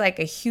that is like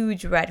a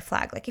huge red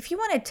flag. Like if you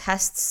want to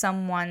test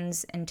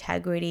someone's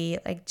integrity,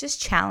 like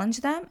just challenge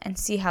them and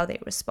see how they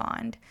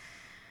respond.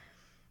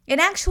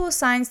 In actual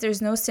science,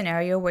 there's no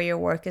scenario where your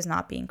work is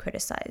not being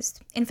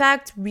criticized. In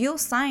fact, real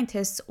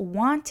scientists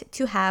want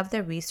to have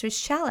their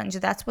research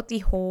challenged. That's what the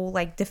whole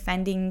like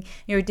defending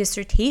your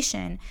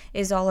dissertation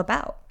is all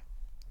about.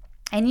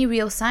 Any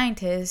real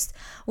scientist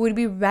would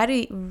be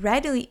readily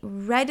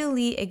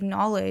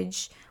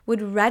acknowledge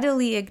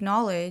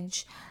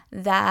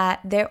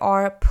that there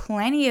are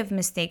plenty of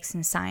mistakes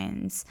in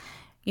science.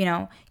 You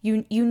know,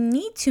 you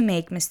need to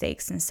make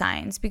mistakes in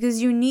science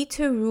because you need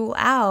to rule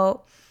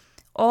out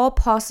all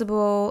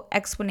possible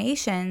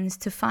explanations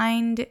to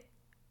find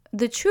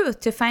the truth,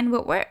 to find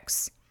what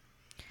works.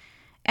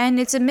 And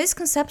it's a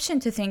misconception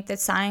to think that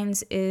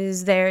science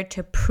is there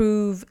to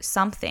prove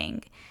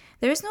something.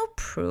 There is no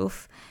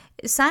proof.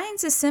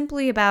 Science is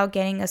simply about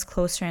getting us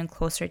closer and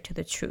closer to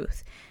the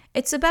truth.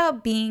 It's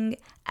about being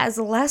as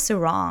less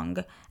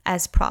wrong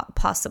as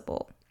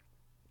possible.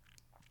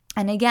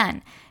 And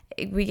again,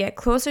 we get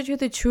closer to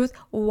the truth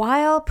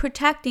while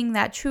protecting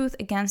that truth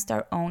against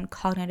our own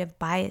cognitive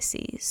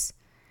biases.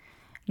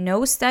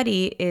 No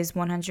study is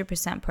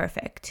 100%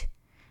 perfect,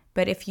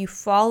 but if you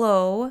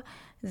follow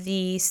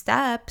the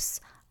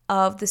steps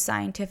of the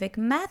scientific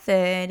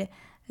method,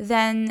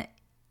 then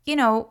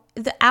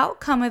the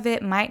outcome of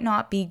it might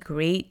not be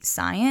great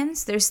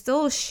science. There's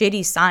still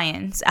shitty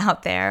science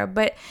out there,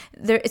 but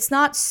it's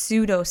not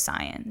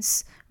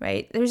pseudoscience,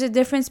 right? There's a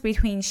difference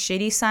between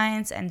shitty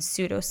science and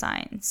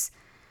pseudoscience.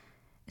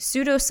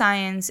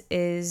 Pseudoscience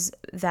is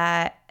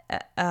that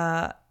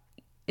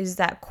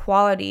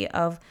quality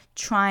of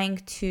trying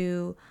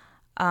to,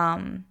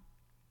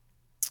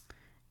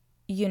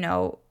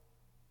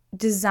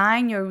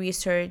 design your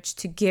research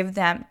to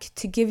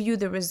give you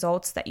the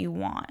results that you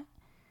want,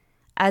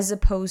 as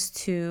opposed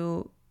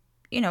to,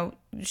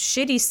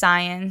 shitty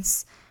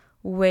science,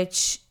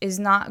 which is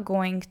not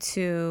going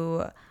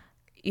to,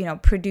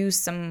 produce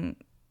some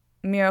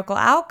miracle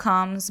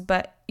outcomes,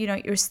 but,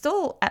 you're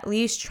still at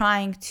least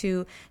trying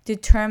to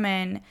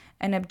determine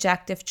an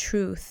objective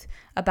truth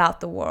about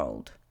the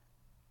world,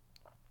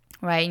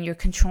 right? And you're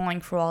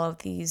controlling for all of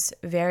these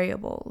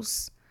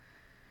variables.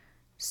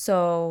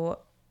 So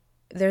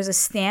there's a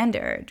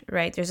standard,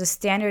 right? There's a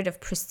standard of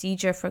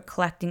procedure for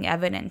collecting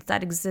evidence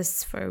that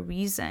exists for a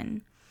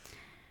reason.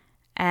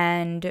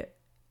 And,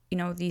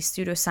 these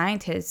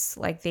pseudoscientists,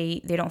 like they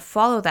don't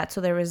follow that,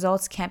 so their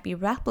results can't be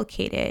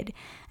replicated.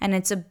 And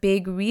it's a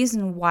big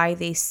reason why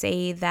they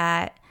say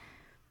that,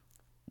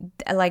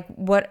 like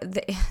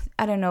the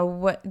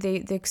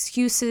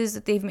excuses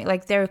that they've made,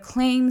 like their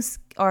claims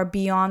are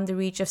beyond the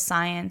reach of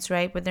science,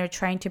 right? When they're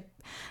trying to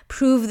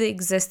prove the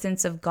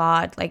existence of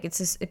God, like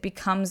it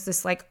becomes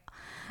this like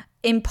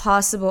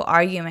impossible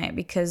argument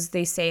because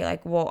they say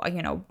like, well,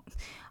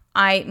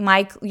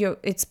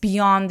 it's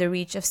beyond the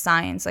reach of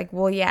science. Like,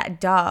 well, yeah,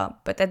 duh,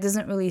 but that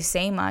doesn't really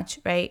say much,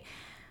 right?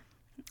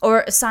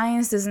 Or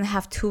science doesn't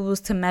have tools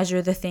to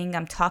measure the thing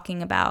I'm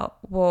talking about.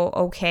 Well,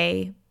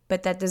 okay,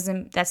 but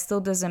that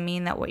still doesn't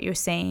mean that what you're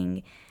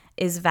saying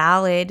is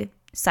valid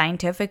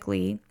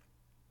scientifically.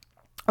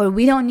 Or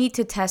we don't need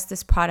to test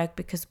this product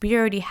because we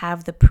already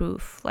have the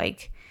proof.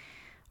 Like,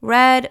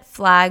 red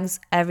flags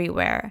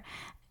everywhere.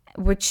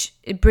 which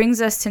it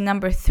brings us to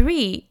number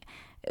 3.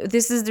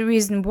 This is the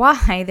reason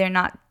why they're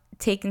not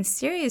taken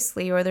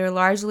seriously, or they're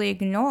largely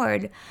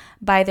ignored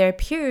by their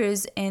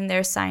peers in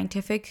their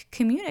scientific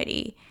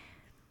community,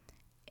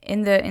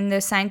 in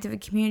the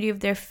scientific community of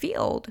their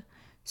field.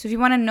 So if you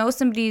want to know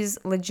somebody's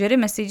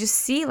legitimacy, just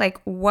see like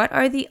what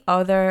are the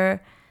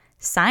other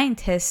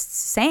scientists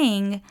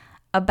saying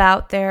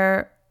about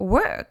their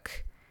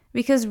work,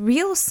 because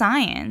real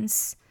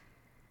science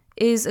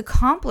is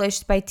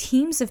accomplished by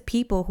teams of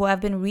people who have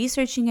been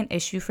researching an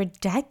issue for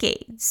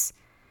decades.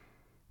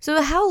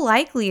 So how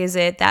likely is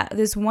it that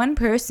this one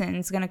person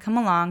is going to come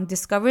along,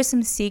 discover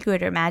some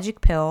secret or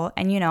magic pill,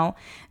 and,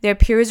 their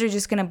peers are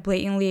just going to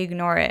blatantly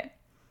ignore it,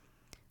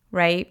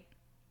 right?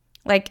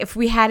 Like, if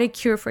we had a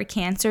cure for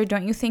cancer,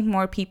 don't you think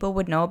more people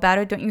would know about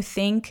it? Don't you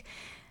think,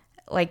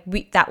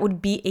 that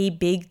would be a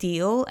big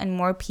deal and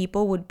more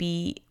people would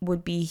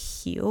be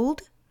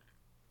healed?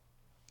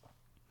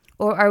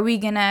 Or are we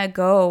going to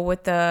go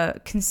with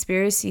the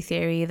conspiracy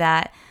theory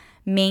that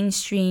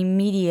mainstream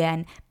media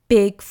and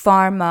big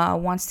pharma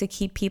wants to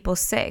keep people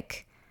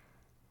sick?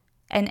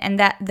 And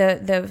that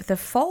the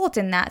fault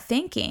in that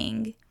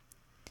thinking,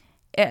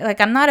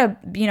 I'm not a,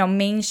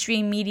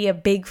 mainstream media,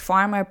 big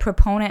pharma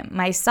proponent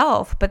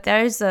myself, but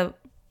there's a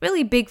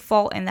really big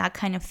fault in that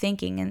kind of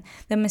thinking. And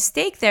the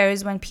mistake there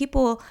is when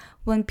people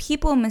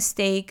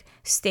mistake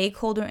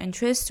stakeholder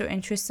interests or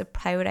interests of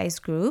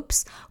privatized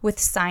groups with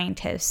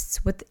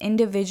scientists, with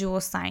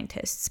individual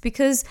scientists,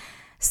 because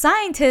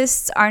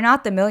scientists are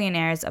not the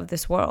millionaires of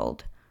this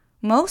world.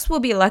 Most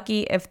will be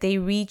lucky if they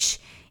reach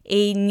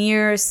a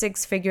near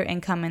 6-figure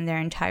income in their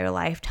entire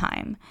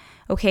lifetime.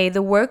 Okay,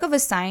 the work of a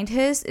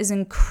scientist is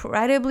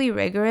incredibly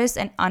rigorous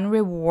and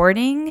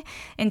unrewarding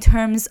in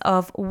terms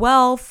of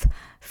wealth,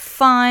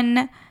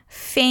 fun,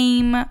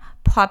 fame,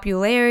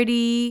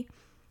 popularity,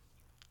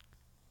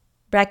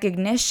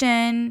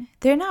 recognition.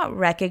 They're not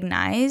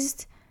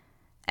recognized.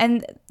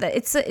 And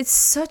it's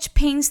such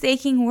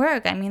painstaking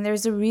work. I mean,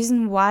 there's a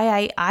reason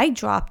why I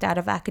dropped out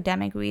of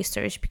academic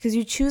research, because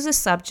you choose a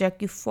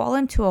subject, you fall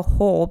into a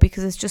hole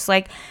because it's just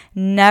like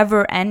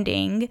never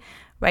ending,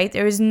 right?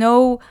 There is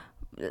no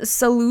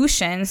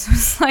solutions.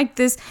 It's like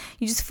this,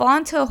 you just fall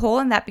into a hole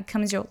and that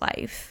becomes your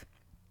life.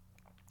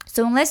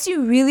 So unless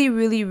you really,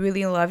 really,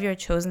 really love your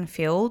chosen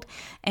field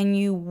and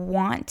you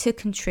want to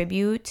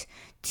contribute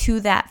to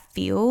that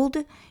field,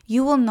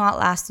 you will not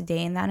last a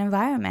day in that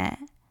environment.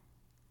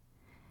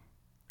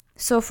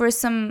 So for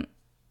some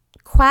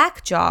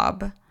quack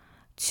job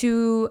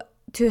to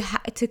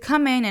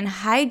come in and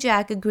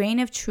hijack a grain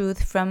of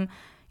truth from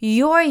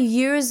your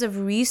years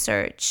of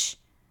research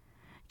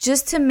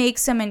just to make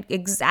some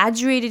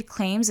exaggerated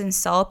claims and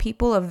sell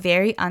people a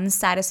very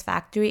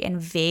unsatisfactory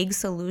and vague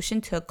solution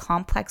to a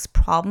complex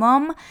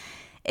problem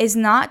is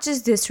not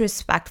just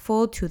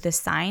disrespectful to the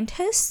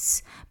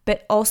scientists,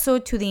 but also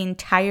to the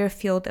entire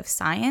field of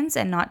science,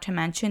 and not to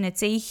mention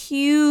it's a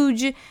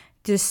huge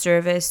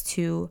disservice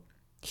to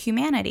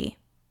humanity.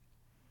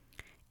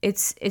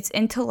 It's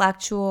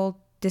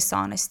intellectual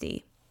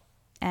dishonesty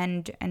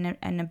and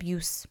an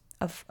abuse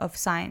of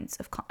science,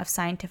 of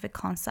scientific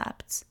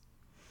concepts.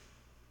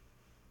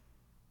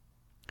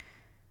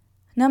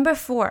 Number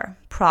 4,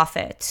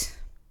 profit.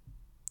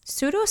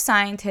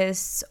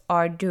 Pseudoscientists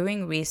are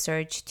doing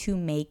research to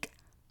make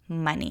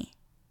money,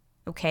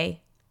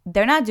 okay?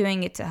 They're not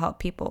doing it to help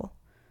people.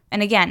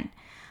 And again,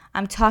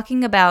 I'm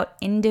talking about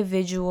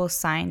individual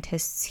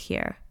scientists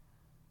here,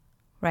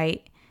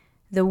 right?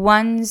 The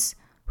ones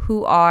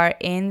who are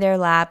in their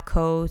lab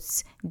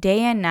coats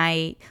day and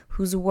night,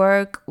 whose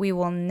work we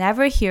will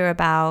never hear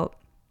about,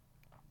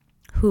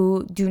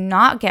 who do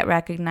not get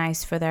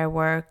recognized for their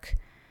work.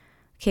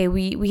 Okay,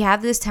 we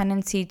have this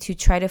tendency to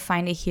try to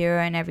find a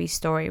hero in every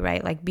story,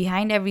 right? Like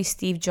behind every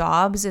Steve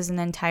Jobs is an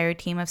entire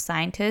team of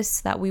scientists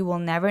that we will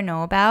never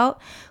know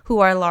about, who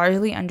are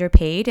largely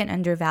underpaid and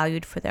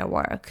undervalued for their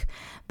work.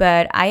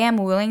 But I am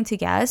willing to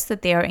guess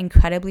that they are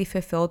incredibly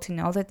fulfilled to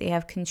know that they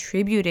have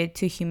contributed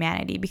to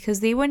humanity,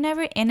 because they were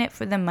never in it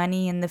for the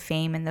money and the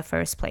fame in the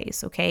first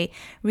place, okay?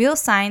 Real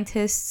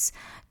scientists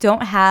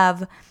don't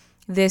have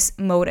this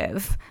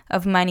motive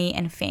of money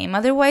and fame.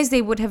 Otherwise,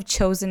 they would have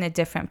chosen a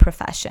different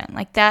profession.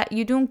 Like that,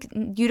 you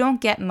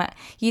don't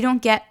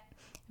get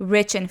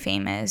rich and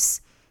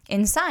famous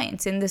in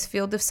science, in this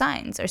field of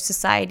science. Our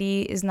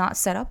society is not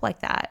set up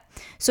like that.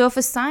 So if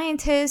a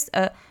scientist,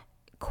 a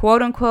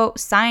quote unquote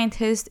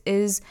scientist,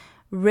 is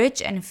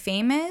rich and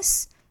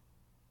famous,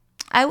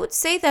 I would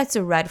say that's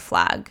a red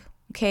flag.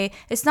 Okay,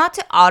 it's not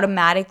to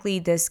automatically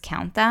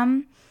discount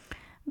them,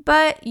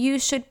 but you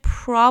should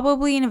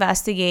probably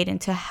investigate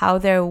into how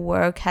their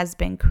work has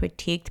been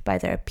critiqued by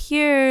their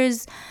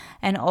peers,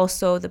 and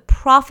also the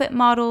profit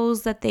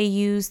models that they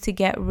use to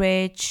get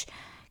rich.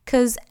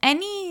 Because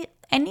any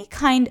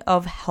kind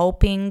of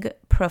helping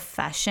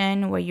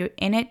profession where you're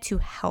in it to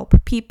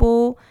help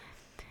people,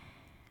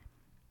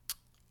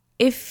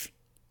 if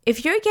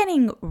you're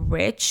getting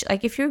rich,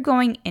 like if you're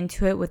going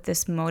into it with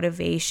this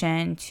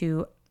motivation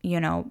to,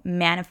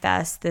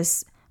 manifest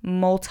this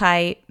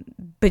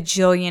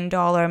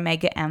multi-bajillion-dollar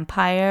mega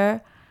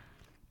empire,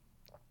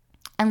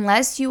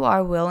 unless you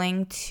are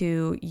willing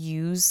to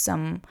use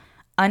some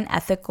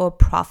unethical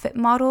profit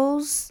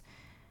models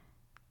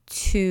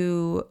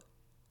to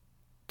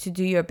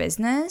do your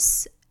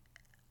business,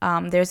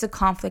 there's a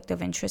conflict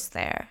of interest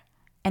there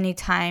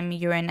anytime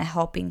you're in a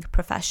helping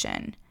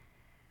profession,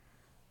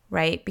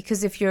 right?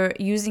 Because if you're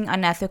using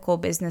unethical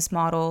business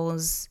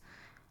models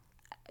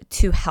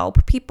to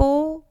help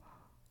people,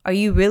 are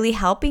you really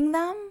helping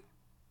them?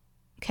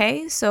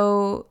 Okay,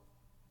 so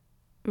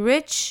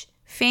rich,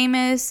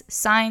 famous,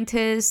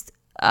 scientist,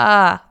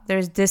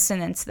 there's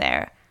dissonance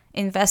there.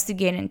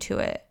 Investigate into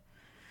it.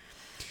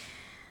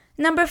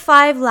 Number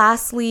 5,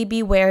 lastly,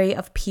 be wary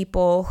of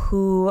people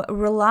who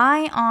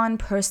rely on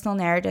personal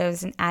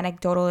narratives and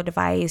anecdotal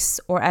advice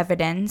or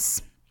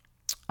evidence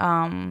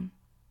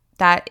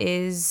that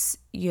is,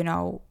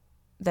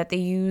 that they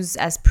use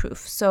as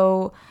proof.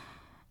 So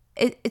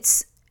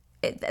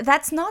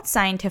that's not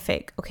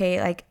scientific,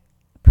 okay? Like,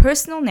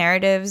 personal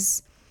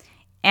narratives,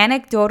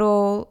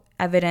 anecdotal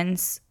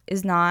evidence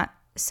is not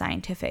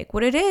scientific.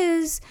 What it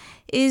is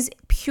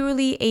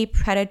purely a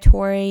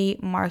predatory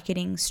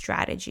marketing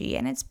strategy.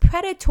 And it's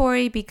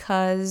predatory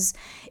because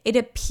it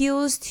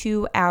appeals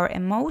to our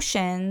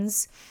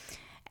emotions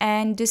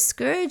and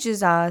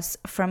discourages us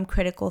from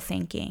critical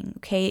thinking.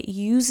 Okay, it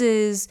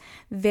uses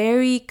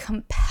very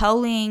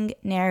compelling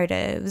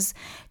narratives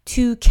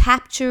to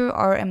capture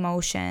our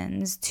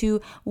emotions,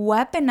 to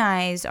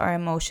weaponize our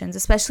emotions,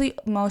 especially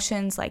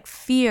emotions like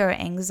fear,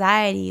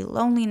 anxiety,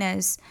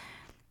 loneliness.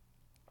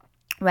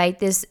 Right?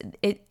 It's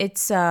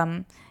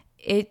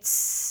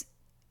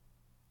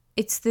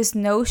this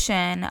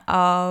notion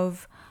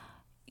of,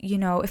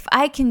 if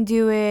I can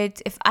do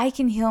it, if I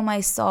can heal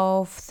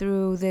myself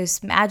through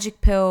this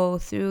magic pill,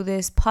 through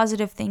this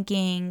positive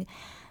thinking,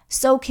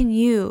 so can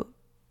you,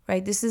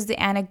 right? This is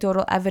the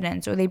anecdotal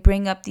evidence. Or they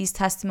bring up these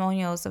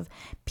testimonials of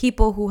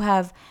people who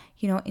have,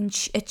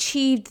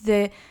 achieved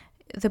the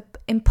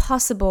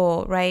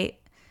impossible, right?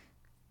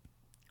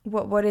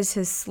 What is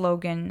his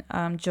slogan?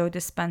 Joe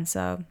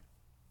Dispenza.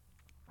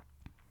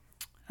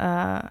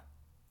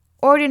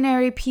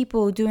 Ordinary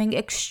people doing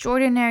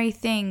extraordinary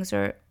things,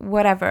 or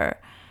whatever.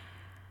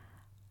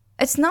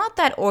 It's not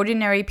that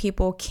ordinary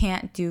people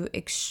can't do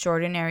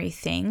extraordinary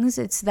things.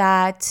 It's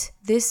that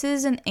this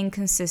is an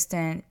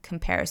inconsistent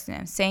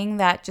comparison. Saying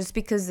that just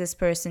because this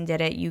person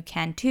did it, you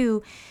can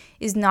too,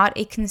 is not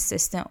a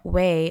consistent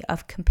way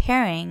of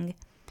comparing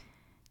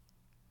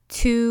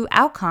to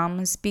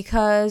outcomes,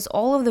 because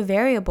all of the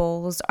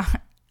variables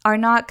are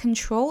not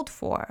controlled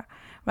for.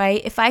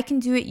 Right? If I can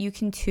do it, you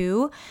can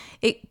too.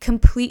 It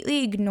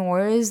completely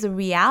ignores the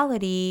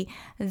reality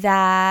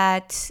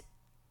that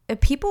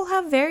people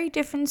have very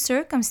different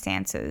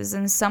circumstances,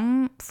 and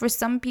for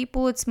some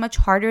people it's much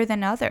harder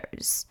than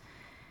others.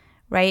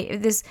 Right?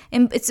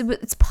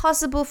 It's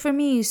possible for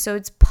me, so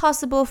it's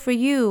possible for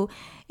you.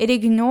 It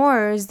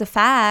ignores the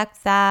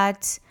fact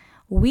that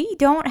we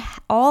don't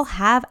all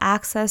have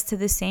access to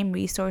the same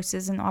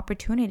resources and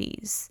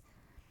opportunities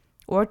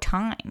or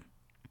time.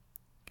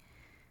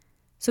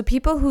 So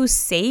people who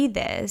say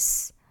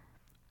this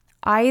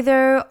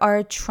either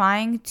are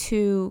trying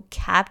to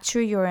capture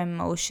your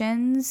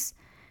emotions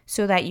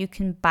so that you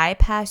can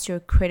bypass your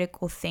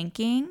critical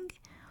thinking,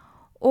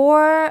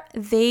 or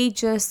they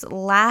just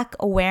lack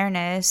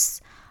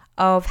awareness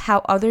of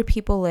how other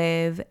people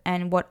live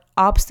and what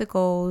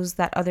obstacles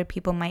that other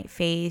people might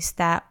face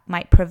that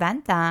might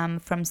prevent them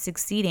from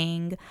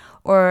succeeding,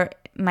 or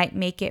might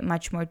make it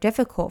much more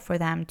difficult for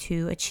them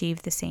to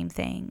achieve the same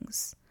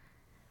things.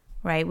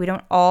 Right? We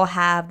don't all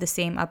have the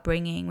same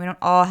upbringing. We don't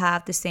all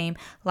have the same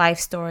life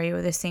story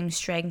or the same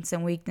strengths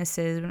and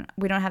weaknesses.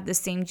 We don't have the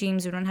same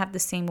genes. We don't have the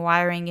same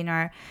wiring in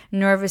our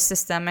nervous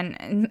system.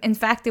 And in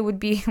fact, it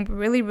would be a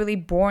really, really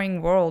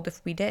boring world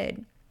if we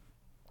did.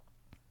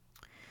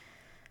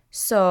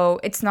 So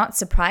it's not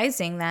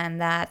surprising then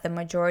that the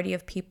majority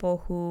of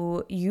people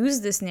who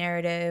use this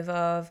narrative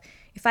of,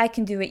 if I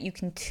can do it, you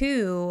can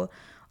too,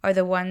 are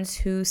the ones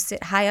who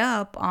sit high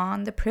up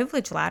on the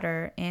privilege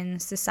ladder in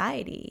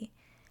society.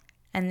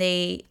 And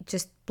they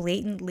just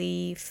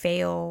blatantly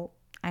fail,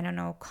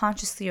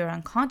 consciously or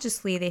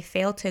unconsciously, they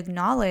fail to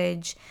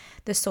acknowledge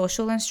the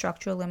social and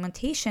structural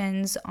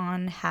limitations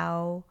on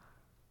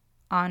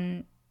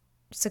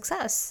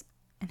success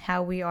and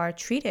how we are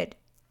treated.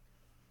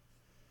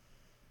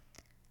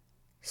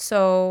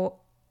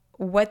 So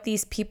what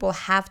these people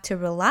have to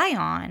rely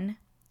on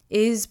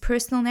is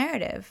personal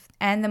narrative.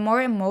 And the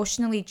more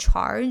emotionally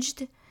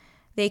charged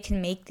they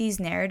can make these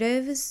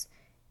narratives,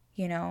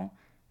 a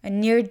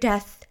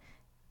near-death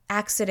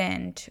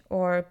accident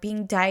or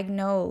being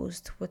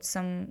diagnosed with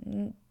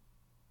some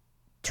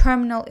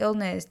terminal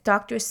illness.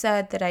 Doctor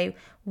said that I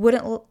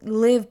wouldn't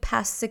live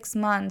past 6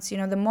 months.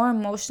 The more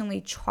emotionally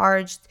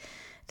charged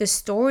the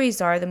stories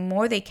are, the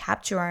more they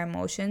capture our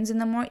emotions, and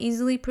the more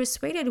easily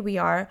persuaded we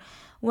are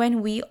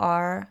when we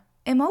are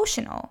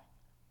emotional.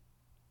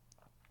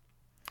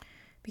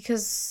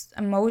 Because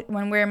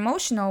when we're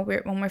emotional,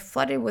 when we're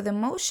flooded with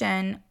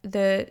emotion,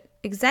 the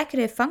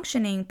executive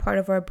functioning part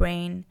of our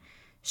brain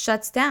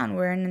shuts down.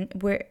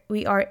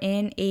 We are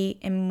in a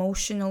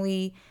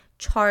emotionally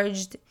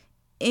charged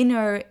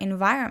inner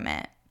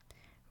environment,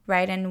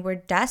 right? And we're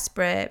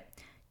desperate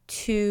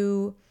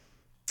to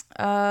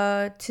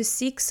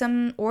seek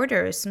some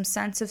order, some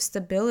sense of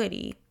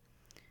stability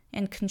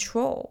and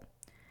control.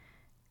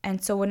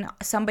 And so when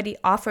somebody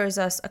offers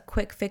us a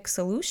quick fix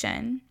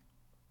solution,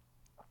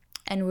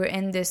 and we're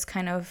in this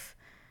kind of,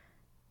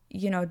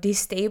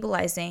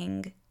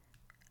 destabilizing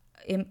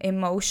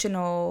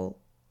emotional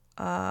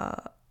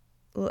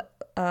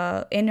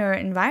inner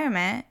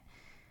environment,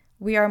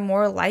 we are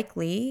more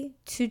likely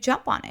to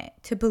jump on it,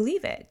 to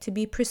believe it, to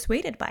be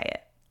persuaded by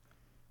it.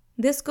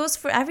 This goes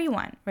for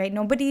everyone, right?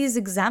 Nobody is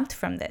exempt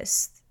from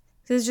this.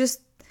 This is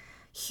just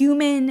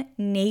human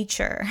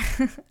nature.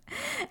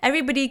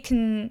 Everybody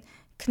can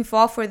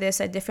fall for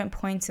this at different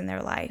points in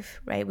their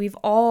life, right? We've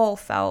all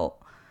felt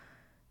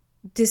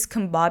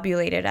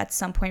discombobulated at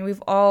some point.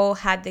 We've all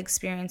had the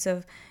experience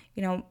of,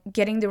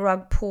 getting the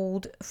rug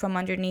pulled from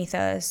underneath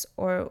us,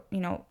 or,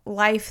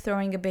 life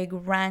throwing a big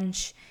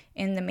wrench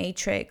in the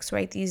matrix,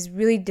 right? These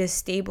really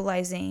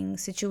destabilizing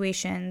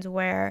situations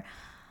where,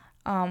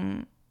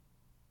 or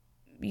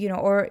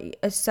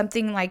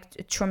something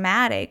like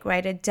traumatic,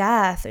 right? A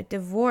death, a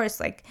divorce,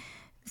 like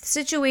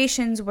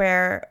situations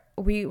where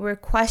we're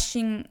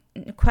questioning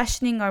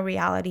our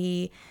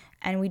reality,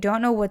 and we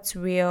don't know what's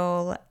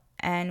real,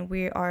 and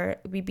we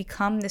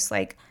become this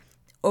like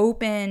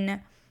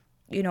open,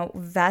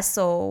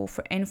 vessel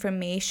for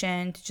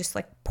information to just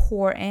like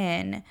pour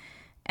in.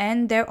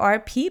 And there are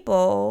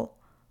people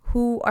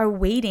who are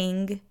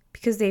waiting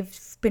because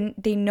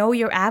they know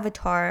your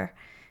avatar,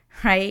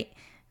 right?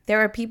 There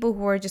are people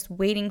who are just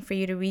waiting for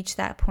you to reach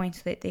that point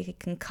so that they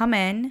can come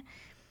in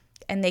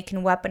and they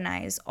can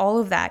weaponize all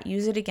of that,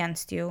 use it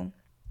against you,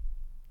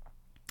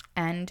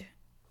 and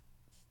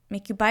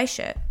make you buy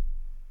shit.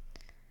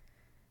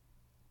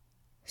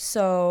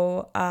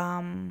 So,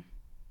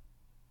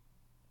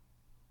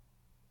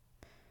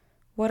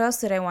 what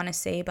else did I want to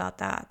say about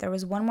that? There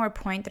was one more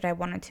point that I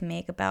wanted to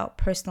make about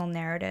personal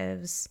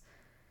narratives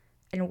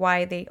and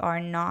why they are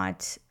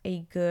not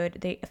the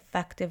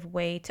effective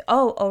way to.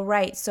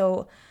 Right.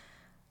 So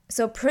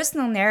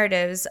personal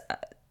narratives.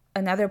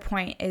 Another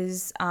point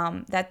is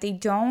that they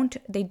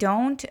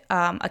don't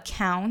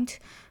account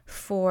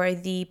for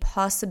the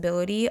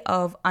possibility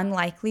of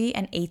unlikely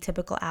and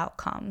atypical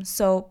outcomes.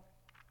 So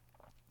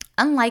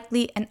an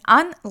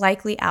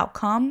unlikely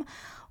outcome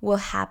will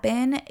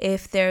happen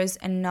if there's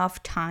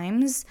enough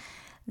times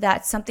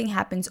that something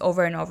happens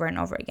over and over and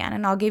over again.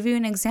 And I'll give you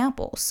an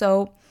example.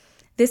 So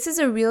this is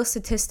a real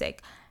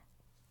statistic.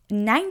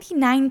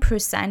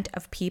 99%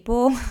 of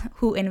people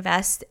who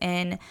invest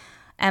in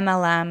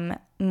MLM,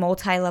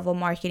 multi-level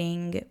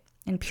marketing,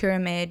 and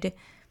pyramid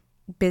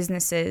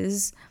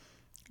businesses,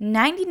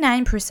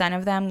 99%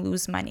 of them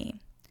lose money.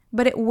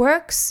 But it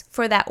works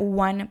for that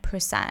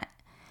 1%.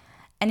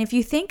 And if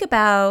you think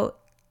about,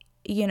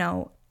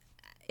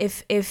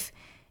 if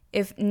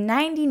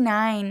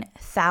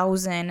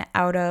 99,000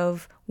 out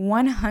of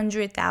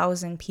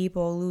 100,000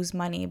 people lose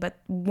money, but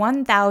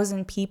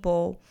 1,000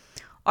 people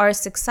are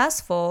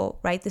successful,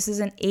 right? This is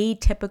an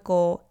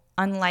atypical,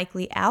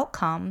 unlikely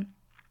outcome.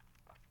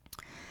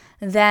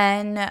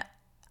 Then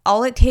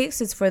all it takes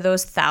is for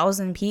those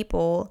 1,000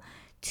 people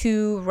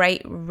to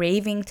write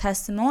raving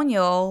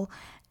testimonial,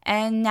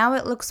 and now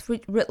it looks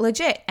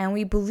legit. And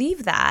we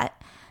believe that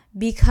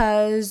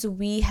because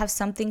we have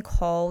something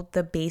called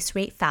the base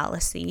rate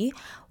fallacy,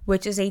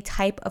 which is a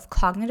type of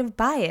cognitive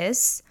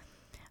bias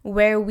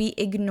where we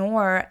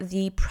ignore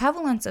the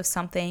prevalence of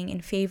something in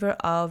favor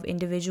of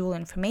individual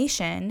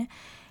information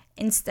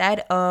instead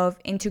of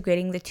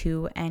integrating the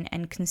two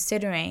and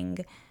considering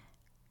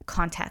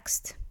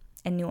context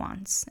and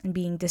nuance and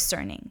being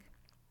discerning.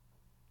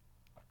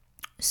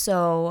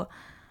 So,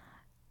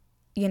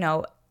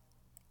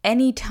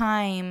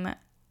 anytime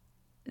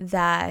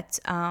that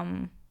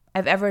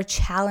I've ever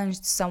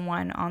challenged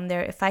someone on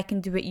their "if I can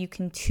do it, you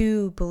can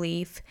too"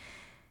 belief,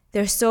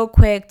 they're so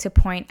quick to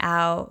point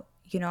out,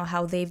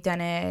 how they've done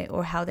it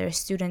or how their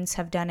students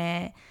have done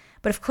it.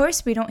 But of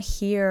course, we don't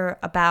hear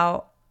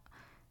about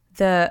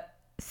the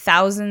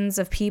thousands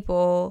of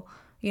people,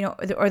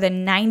 or the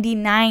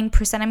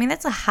 99%. I mean,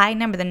 that's a high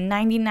number, the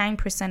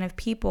 99% of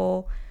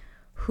people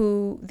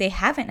who they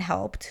haven't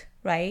helped,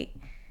 right?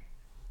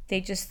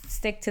 They just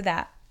stick to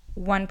that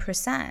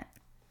 1%.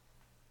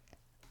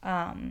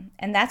 And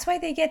that's why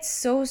they get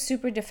so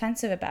super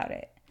defensive about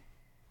it,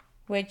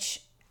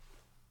 which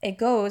it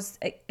goes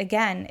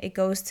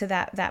to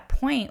that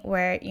point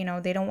where,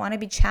 they don't want to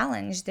be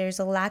challenged. There's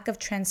a lack of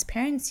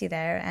transparency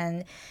there.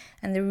 And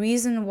the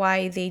reason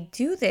why they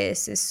do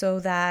this is so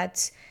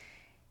that,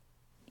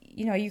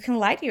 you can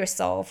lie to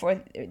yourself,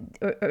 or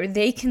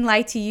they can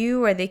lie to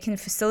you, or they can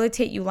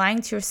facilitate you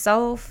lying to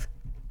yourself.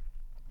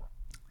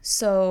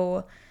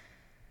 So,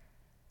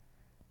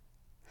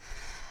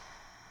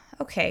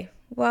 okay.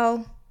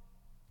 Well,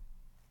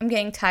 I'm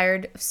getting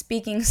tired of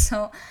speaking,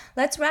 so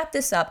let's wrap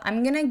this up.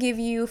 I'm going to give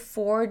you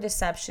 4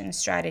 deception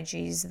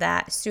strategies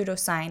that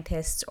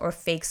pseudoscientists or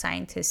fake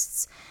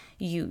scientists,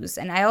 used.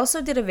 And I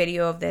also did a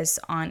video of this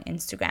on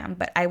Instagram,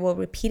 but I will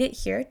repeat it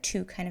here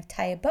to kind of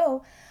tie a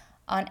bow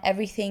on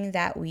everything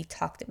that we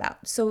talked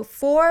about. So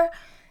 4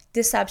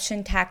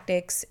 deception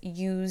tactics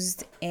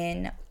used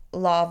in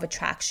law of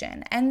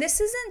attraction. And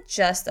this isn't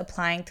just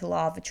applying to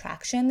law of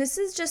attraction. This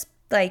is just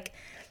like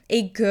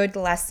a good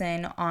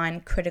lesson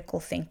on critical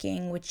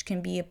thinking, which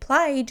can be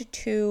applied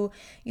to,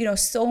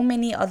 so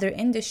many other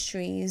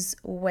industries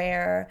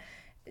where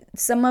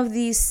some of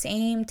these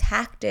same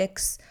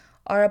tactics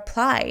are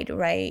applied,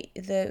 right?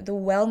 The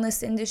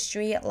wellness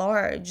industry at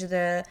large,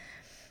 the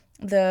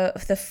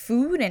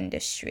food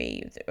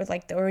industry, or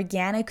like the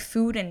organic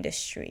food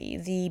industry,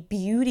 the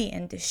beauty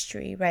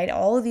industry, right?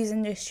 All of these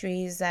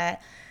industries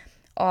that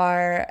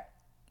are,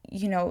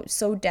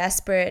 so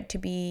desperate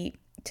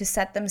to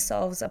set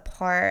themselves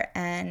apart,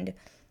 and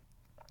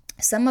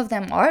some of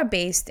them are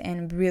based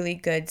in really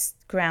good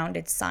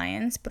grounded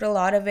science, but a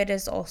lot of it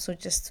is also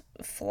just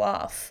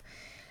fluff.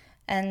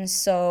 And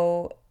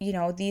so,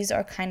 these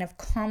are kind of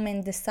common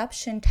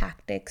deception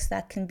tactics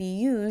that can be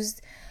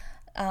used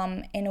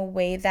in a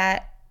way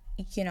that,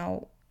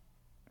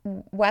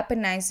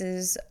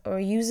 weaponizes or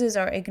uses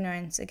our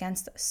ignorance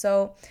against us.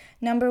 So,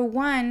 number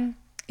 1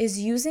 is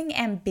using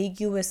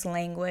ambiguous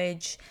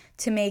language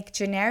to make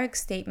generic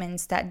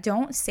statements that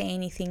don't say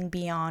anything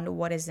beyond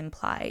what is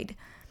implied.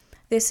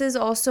 This is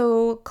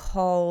also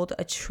called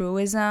a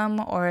truism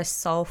or a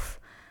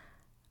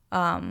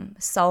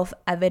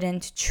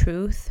self-evident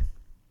truth,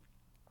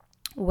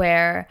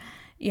 where,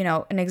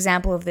 an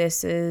example of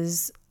this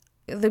is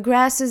the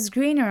grass is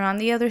greener on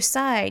the other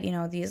side.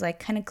 These like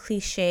kind of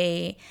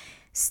cliche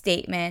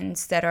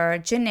statements that are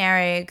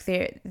generic,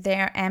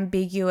 they're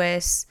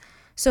ambiguous.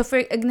 So for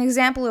an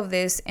example of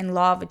this in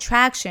law of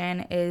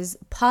attraction is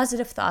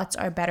positive thoughts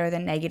are better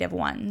than negative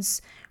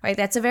ones, right?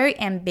 That's a very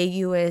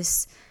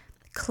ambiguous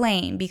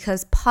claim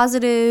because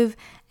positive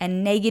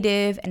and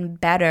negative and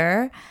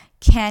better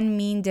can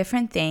mean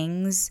different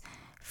things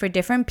for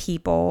different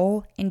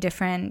people in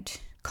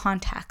different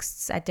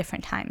contexts at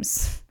different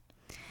times.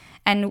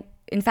 And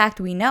in fact,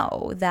 we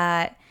know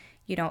that,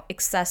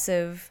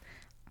 excessive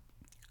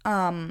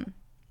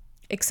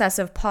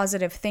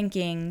positive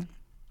thinking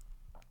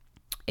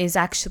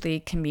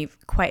can be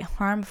quite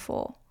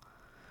harmful.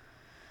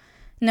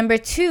 Number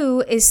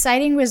 2 is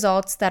citing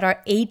results that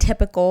are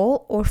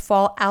atypical or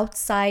fall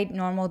outside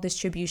normal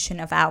distribution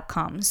of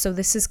outcomes. So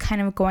this is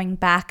kind of going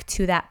back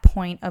to that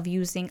point of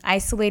using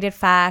isolated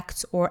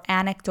facts or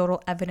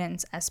anecdotal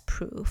evidence as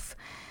proof.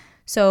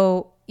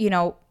 So,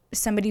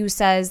 somebody who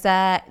says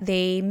that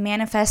they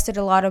manifested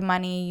a lot of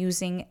money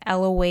using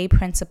LOA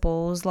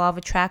principles, law of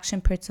attraction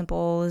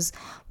principles,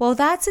 well,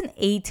 that's an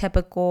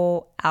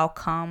atypical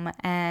outcome,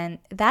 and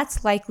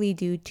that's likely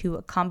due to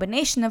a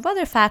combination of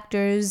other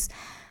factors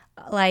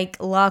like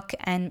luck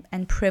and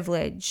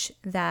privilege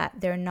that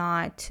they're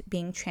not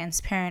being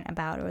transparent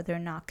about or they're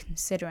not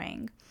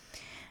considering.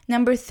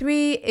 Number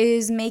 3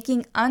 is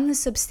making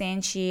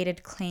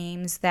unsubstantiated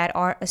claims that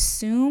are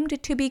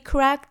assumed to be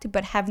correct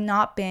but have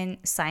not been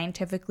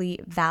scientifically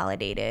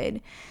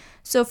validated.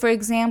 So, for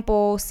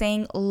example,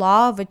 saying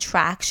law of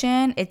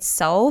attraction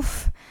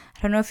itself,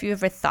 I don't know if you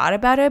ever thought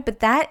about it, but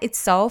that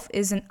itself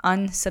is an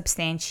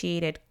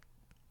unsubstantiated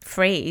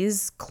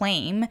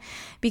claim,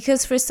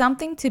 because for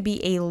something to be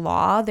a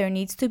law, there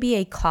needs to be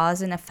a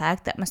cause and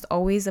effect that must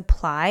always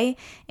apply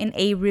in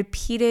a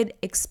repeated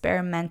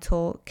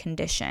experimental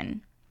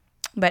condition.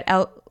 But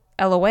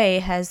LOA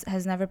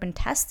has never been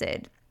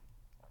tested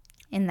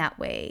in that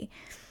way.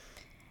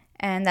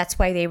 And that's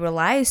why they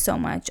rely so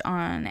much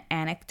on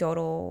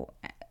anecdotal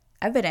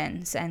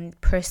evidence and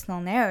personal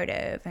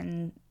narrative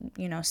and,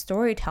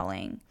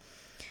 storytelling.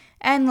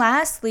 And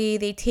lastly,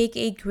 they take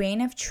a grain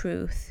of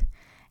truth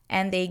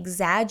and they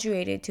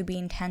exaggerate it to be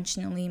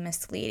intentionally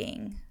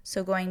misleading.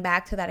 So going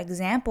back to that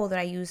example that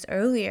I used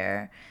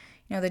earlier,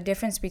 the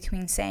difference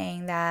between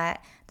saying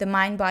that the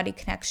mind-body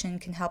connection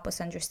can help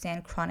us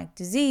understand chronic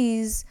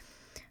disease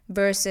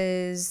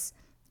versus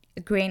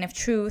a grain of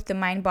truth, the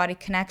mind-body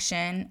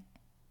connection,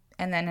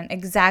 and then an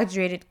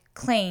exaggerated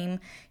claim,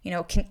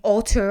 can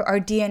alter our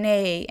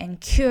DNA and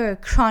cure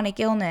chronic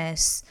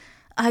illness.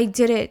 I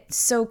did it,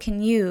 so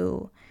can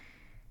you,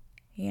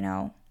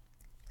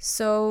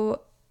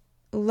 So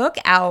look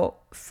out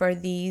for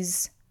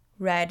these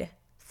red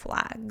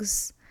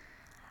flags.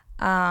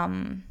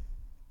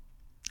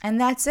 And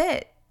that's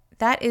it.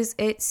 That is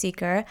it,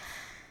 Seeker.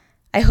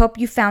 I hope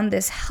you found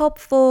this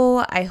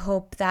helpful. I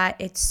hope that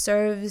it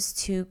serves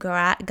to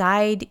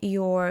guide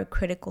your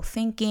critical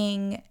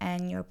thinking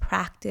and your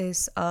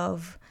practice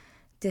of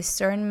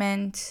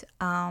discernment.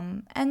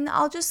 And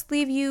I'll just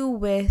leave you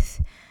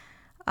with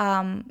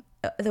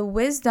the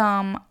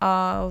wisdom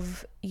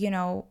of,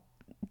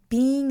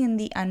 being in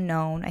the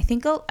unknown. I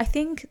think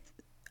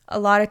a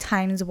lot of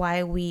times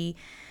why we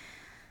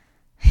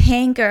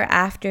hanker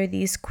after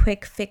these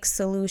quick fix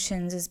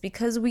solutions is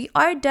because we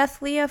are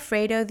deathly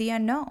afraid of the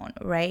unknown,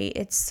 right?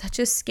 It's such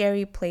a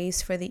scary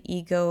place for the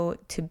ego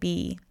to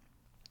be.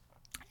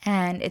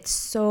 And it's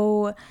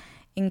so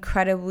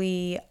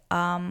incredibly,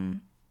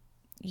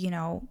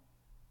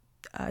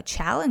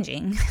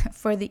 challenging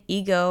for the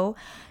ego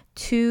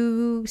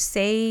to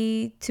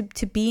say,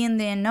 to be in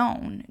the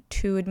unknown,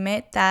 to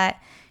admit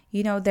that,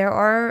 we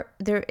are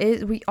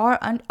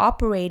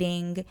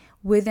operating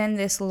within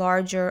this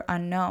larger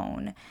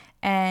unknown,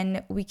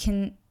 and we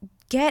can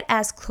get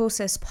as close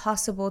as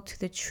possible to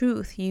the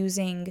truth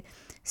using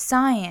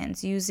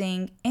science,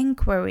 using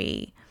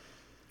inquiry,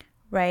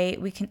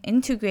 right? We can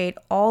integrate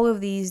all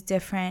of these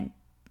different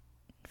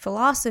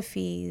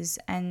philosophies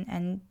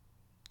and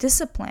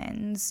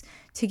disciplines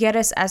to get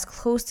us as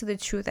close to the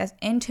truth, as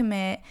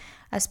intimate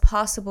as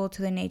possible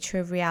to the nature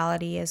of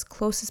reality, as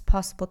close as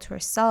possible to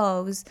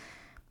ourselves.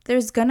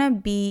 There's gonna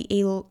be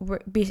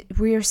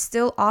we're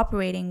still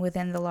operating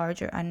within the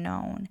larger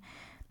unknown.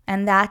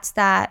 And that's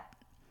that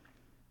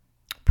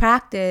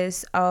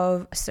practice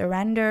of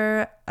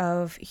surrender,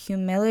 of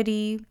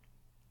humility,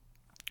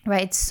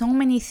 right? It's so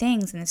many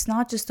things, and it's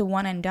not just a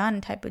one and done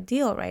type of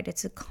deal, right?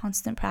 It's a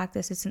constant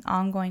practice. It's an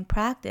ongoing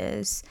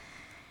practice.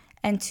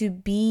 And to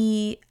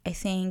be, I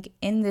think,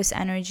 in this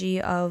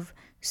energy of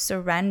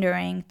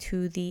surrendering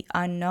to the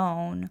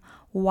unknown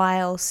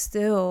while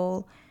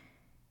still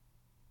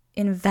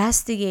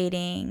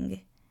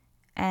investigating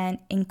and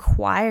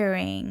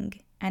inquiring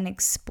and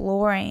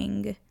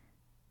exploring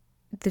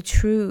the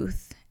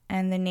truth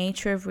and the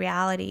nature of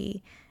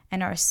reality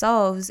and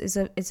ourselves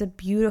is a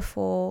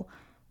beautiful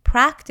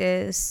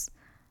practice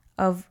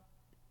of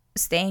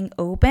staying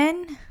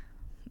open,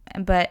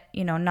 but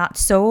not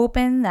so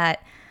open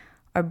that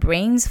our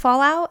brains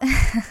fall out.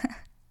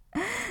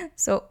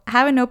 So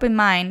have an open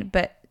mind,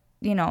 but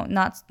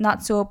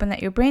not so open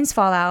that your brains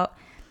fall out,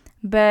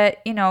 but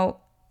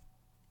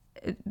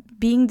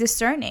being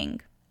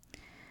discerning.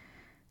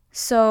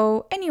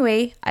 So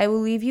anyway, I will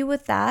leave you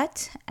with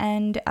that,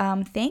 and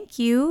thank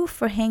you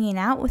for hanging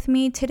out with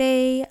me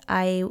today.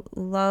 I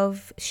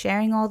love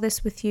sharing all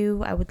this with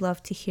you. I would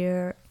love to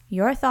hear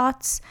your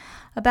thoughts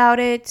about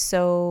it,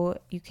 so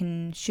you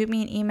can shoot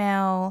me an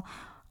email,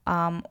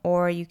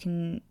 or you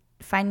can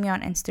find me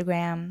on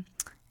Instagram,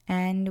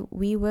 and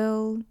we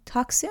will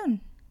talk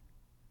soon.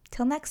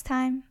 Till next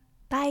time,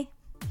 bye.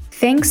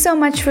 Thanks so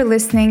much for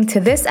listening to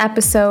this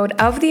episode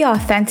of the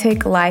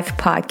Authentic Life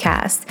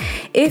Podcast.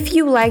 If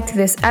you liked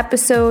this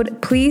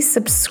episode, please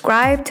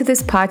subscribe to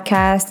this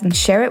podcast and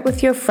share it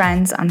with your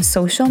friends on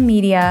social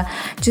media.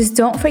 Just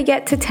don't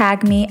forget to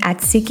tag me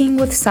at Seeking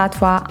with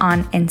Sattva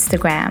on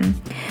Instagram.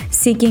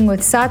 Seeking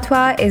with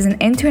Sattva is an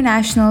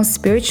international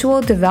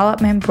spiritual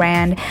development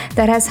brand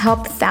that has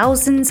helped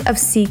thousands of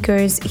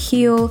seekers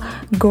heal,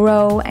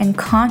 grow, and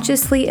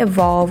consciously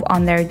evolve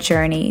on their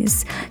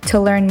journeys. To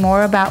learn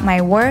more about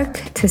my work,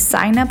 to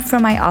sign up for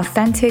my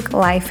Authentic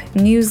Life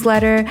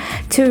newsletter,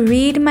 to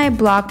read my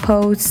blog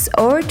posts,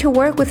 or to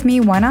work with me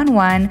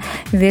one-on-one,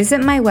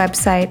 visit my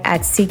website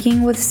at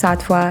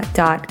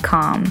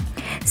seekingwithsattva.com.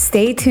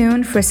 Stay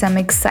tuned for some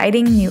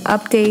exciting new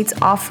updates,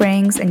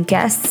 offerings, and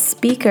guest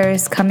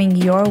speakers coming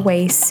your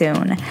way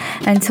soon.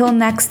 Until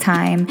next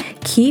time,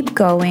 keep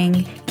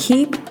going,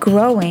 keep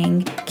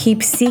growing,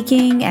 keep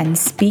seeking and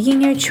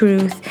speaking your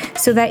truth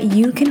so that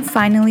you can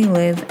finally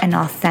live an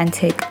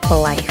authentic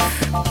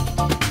life.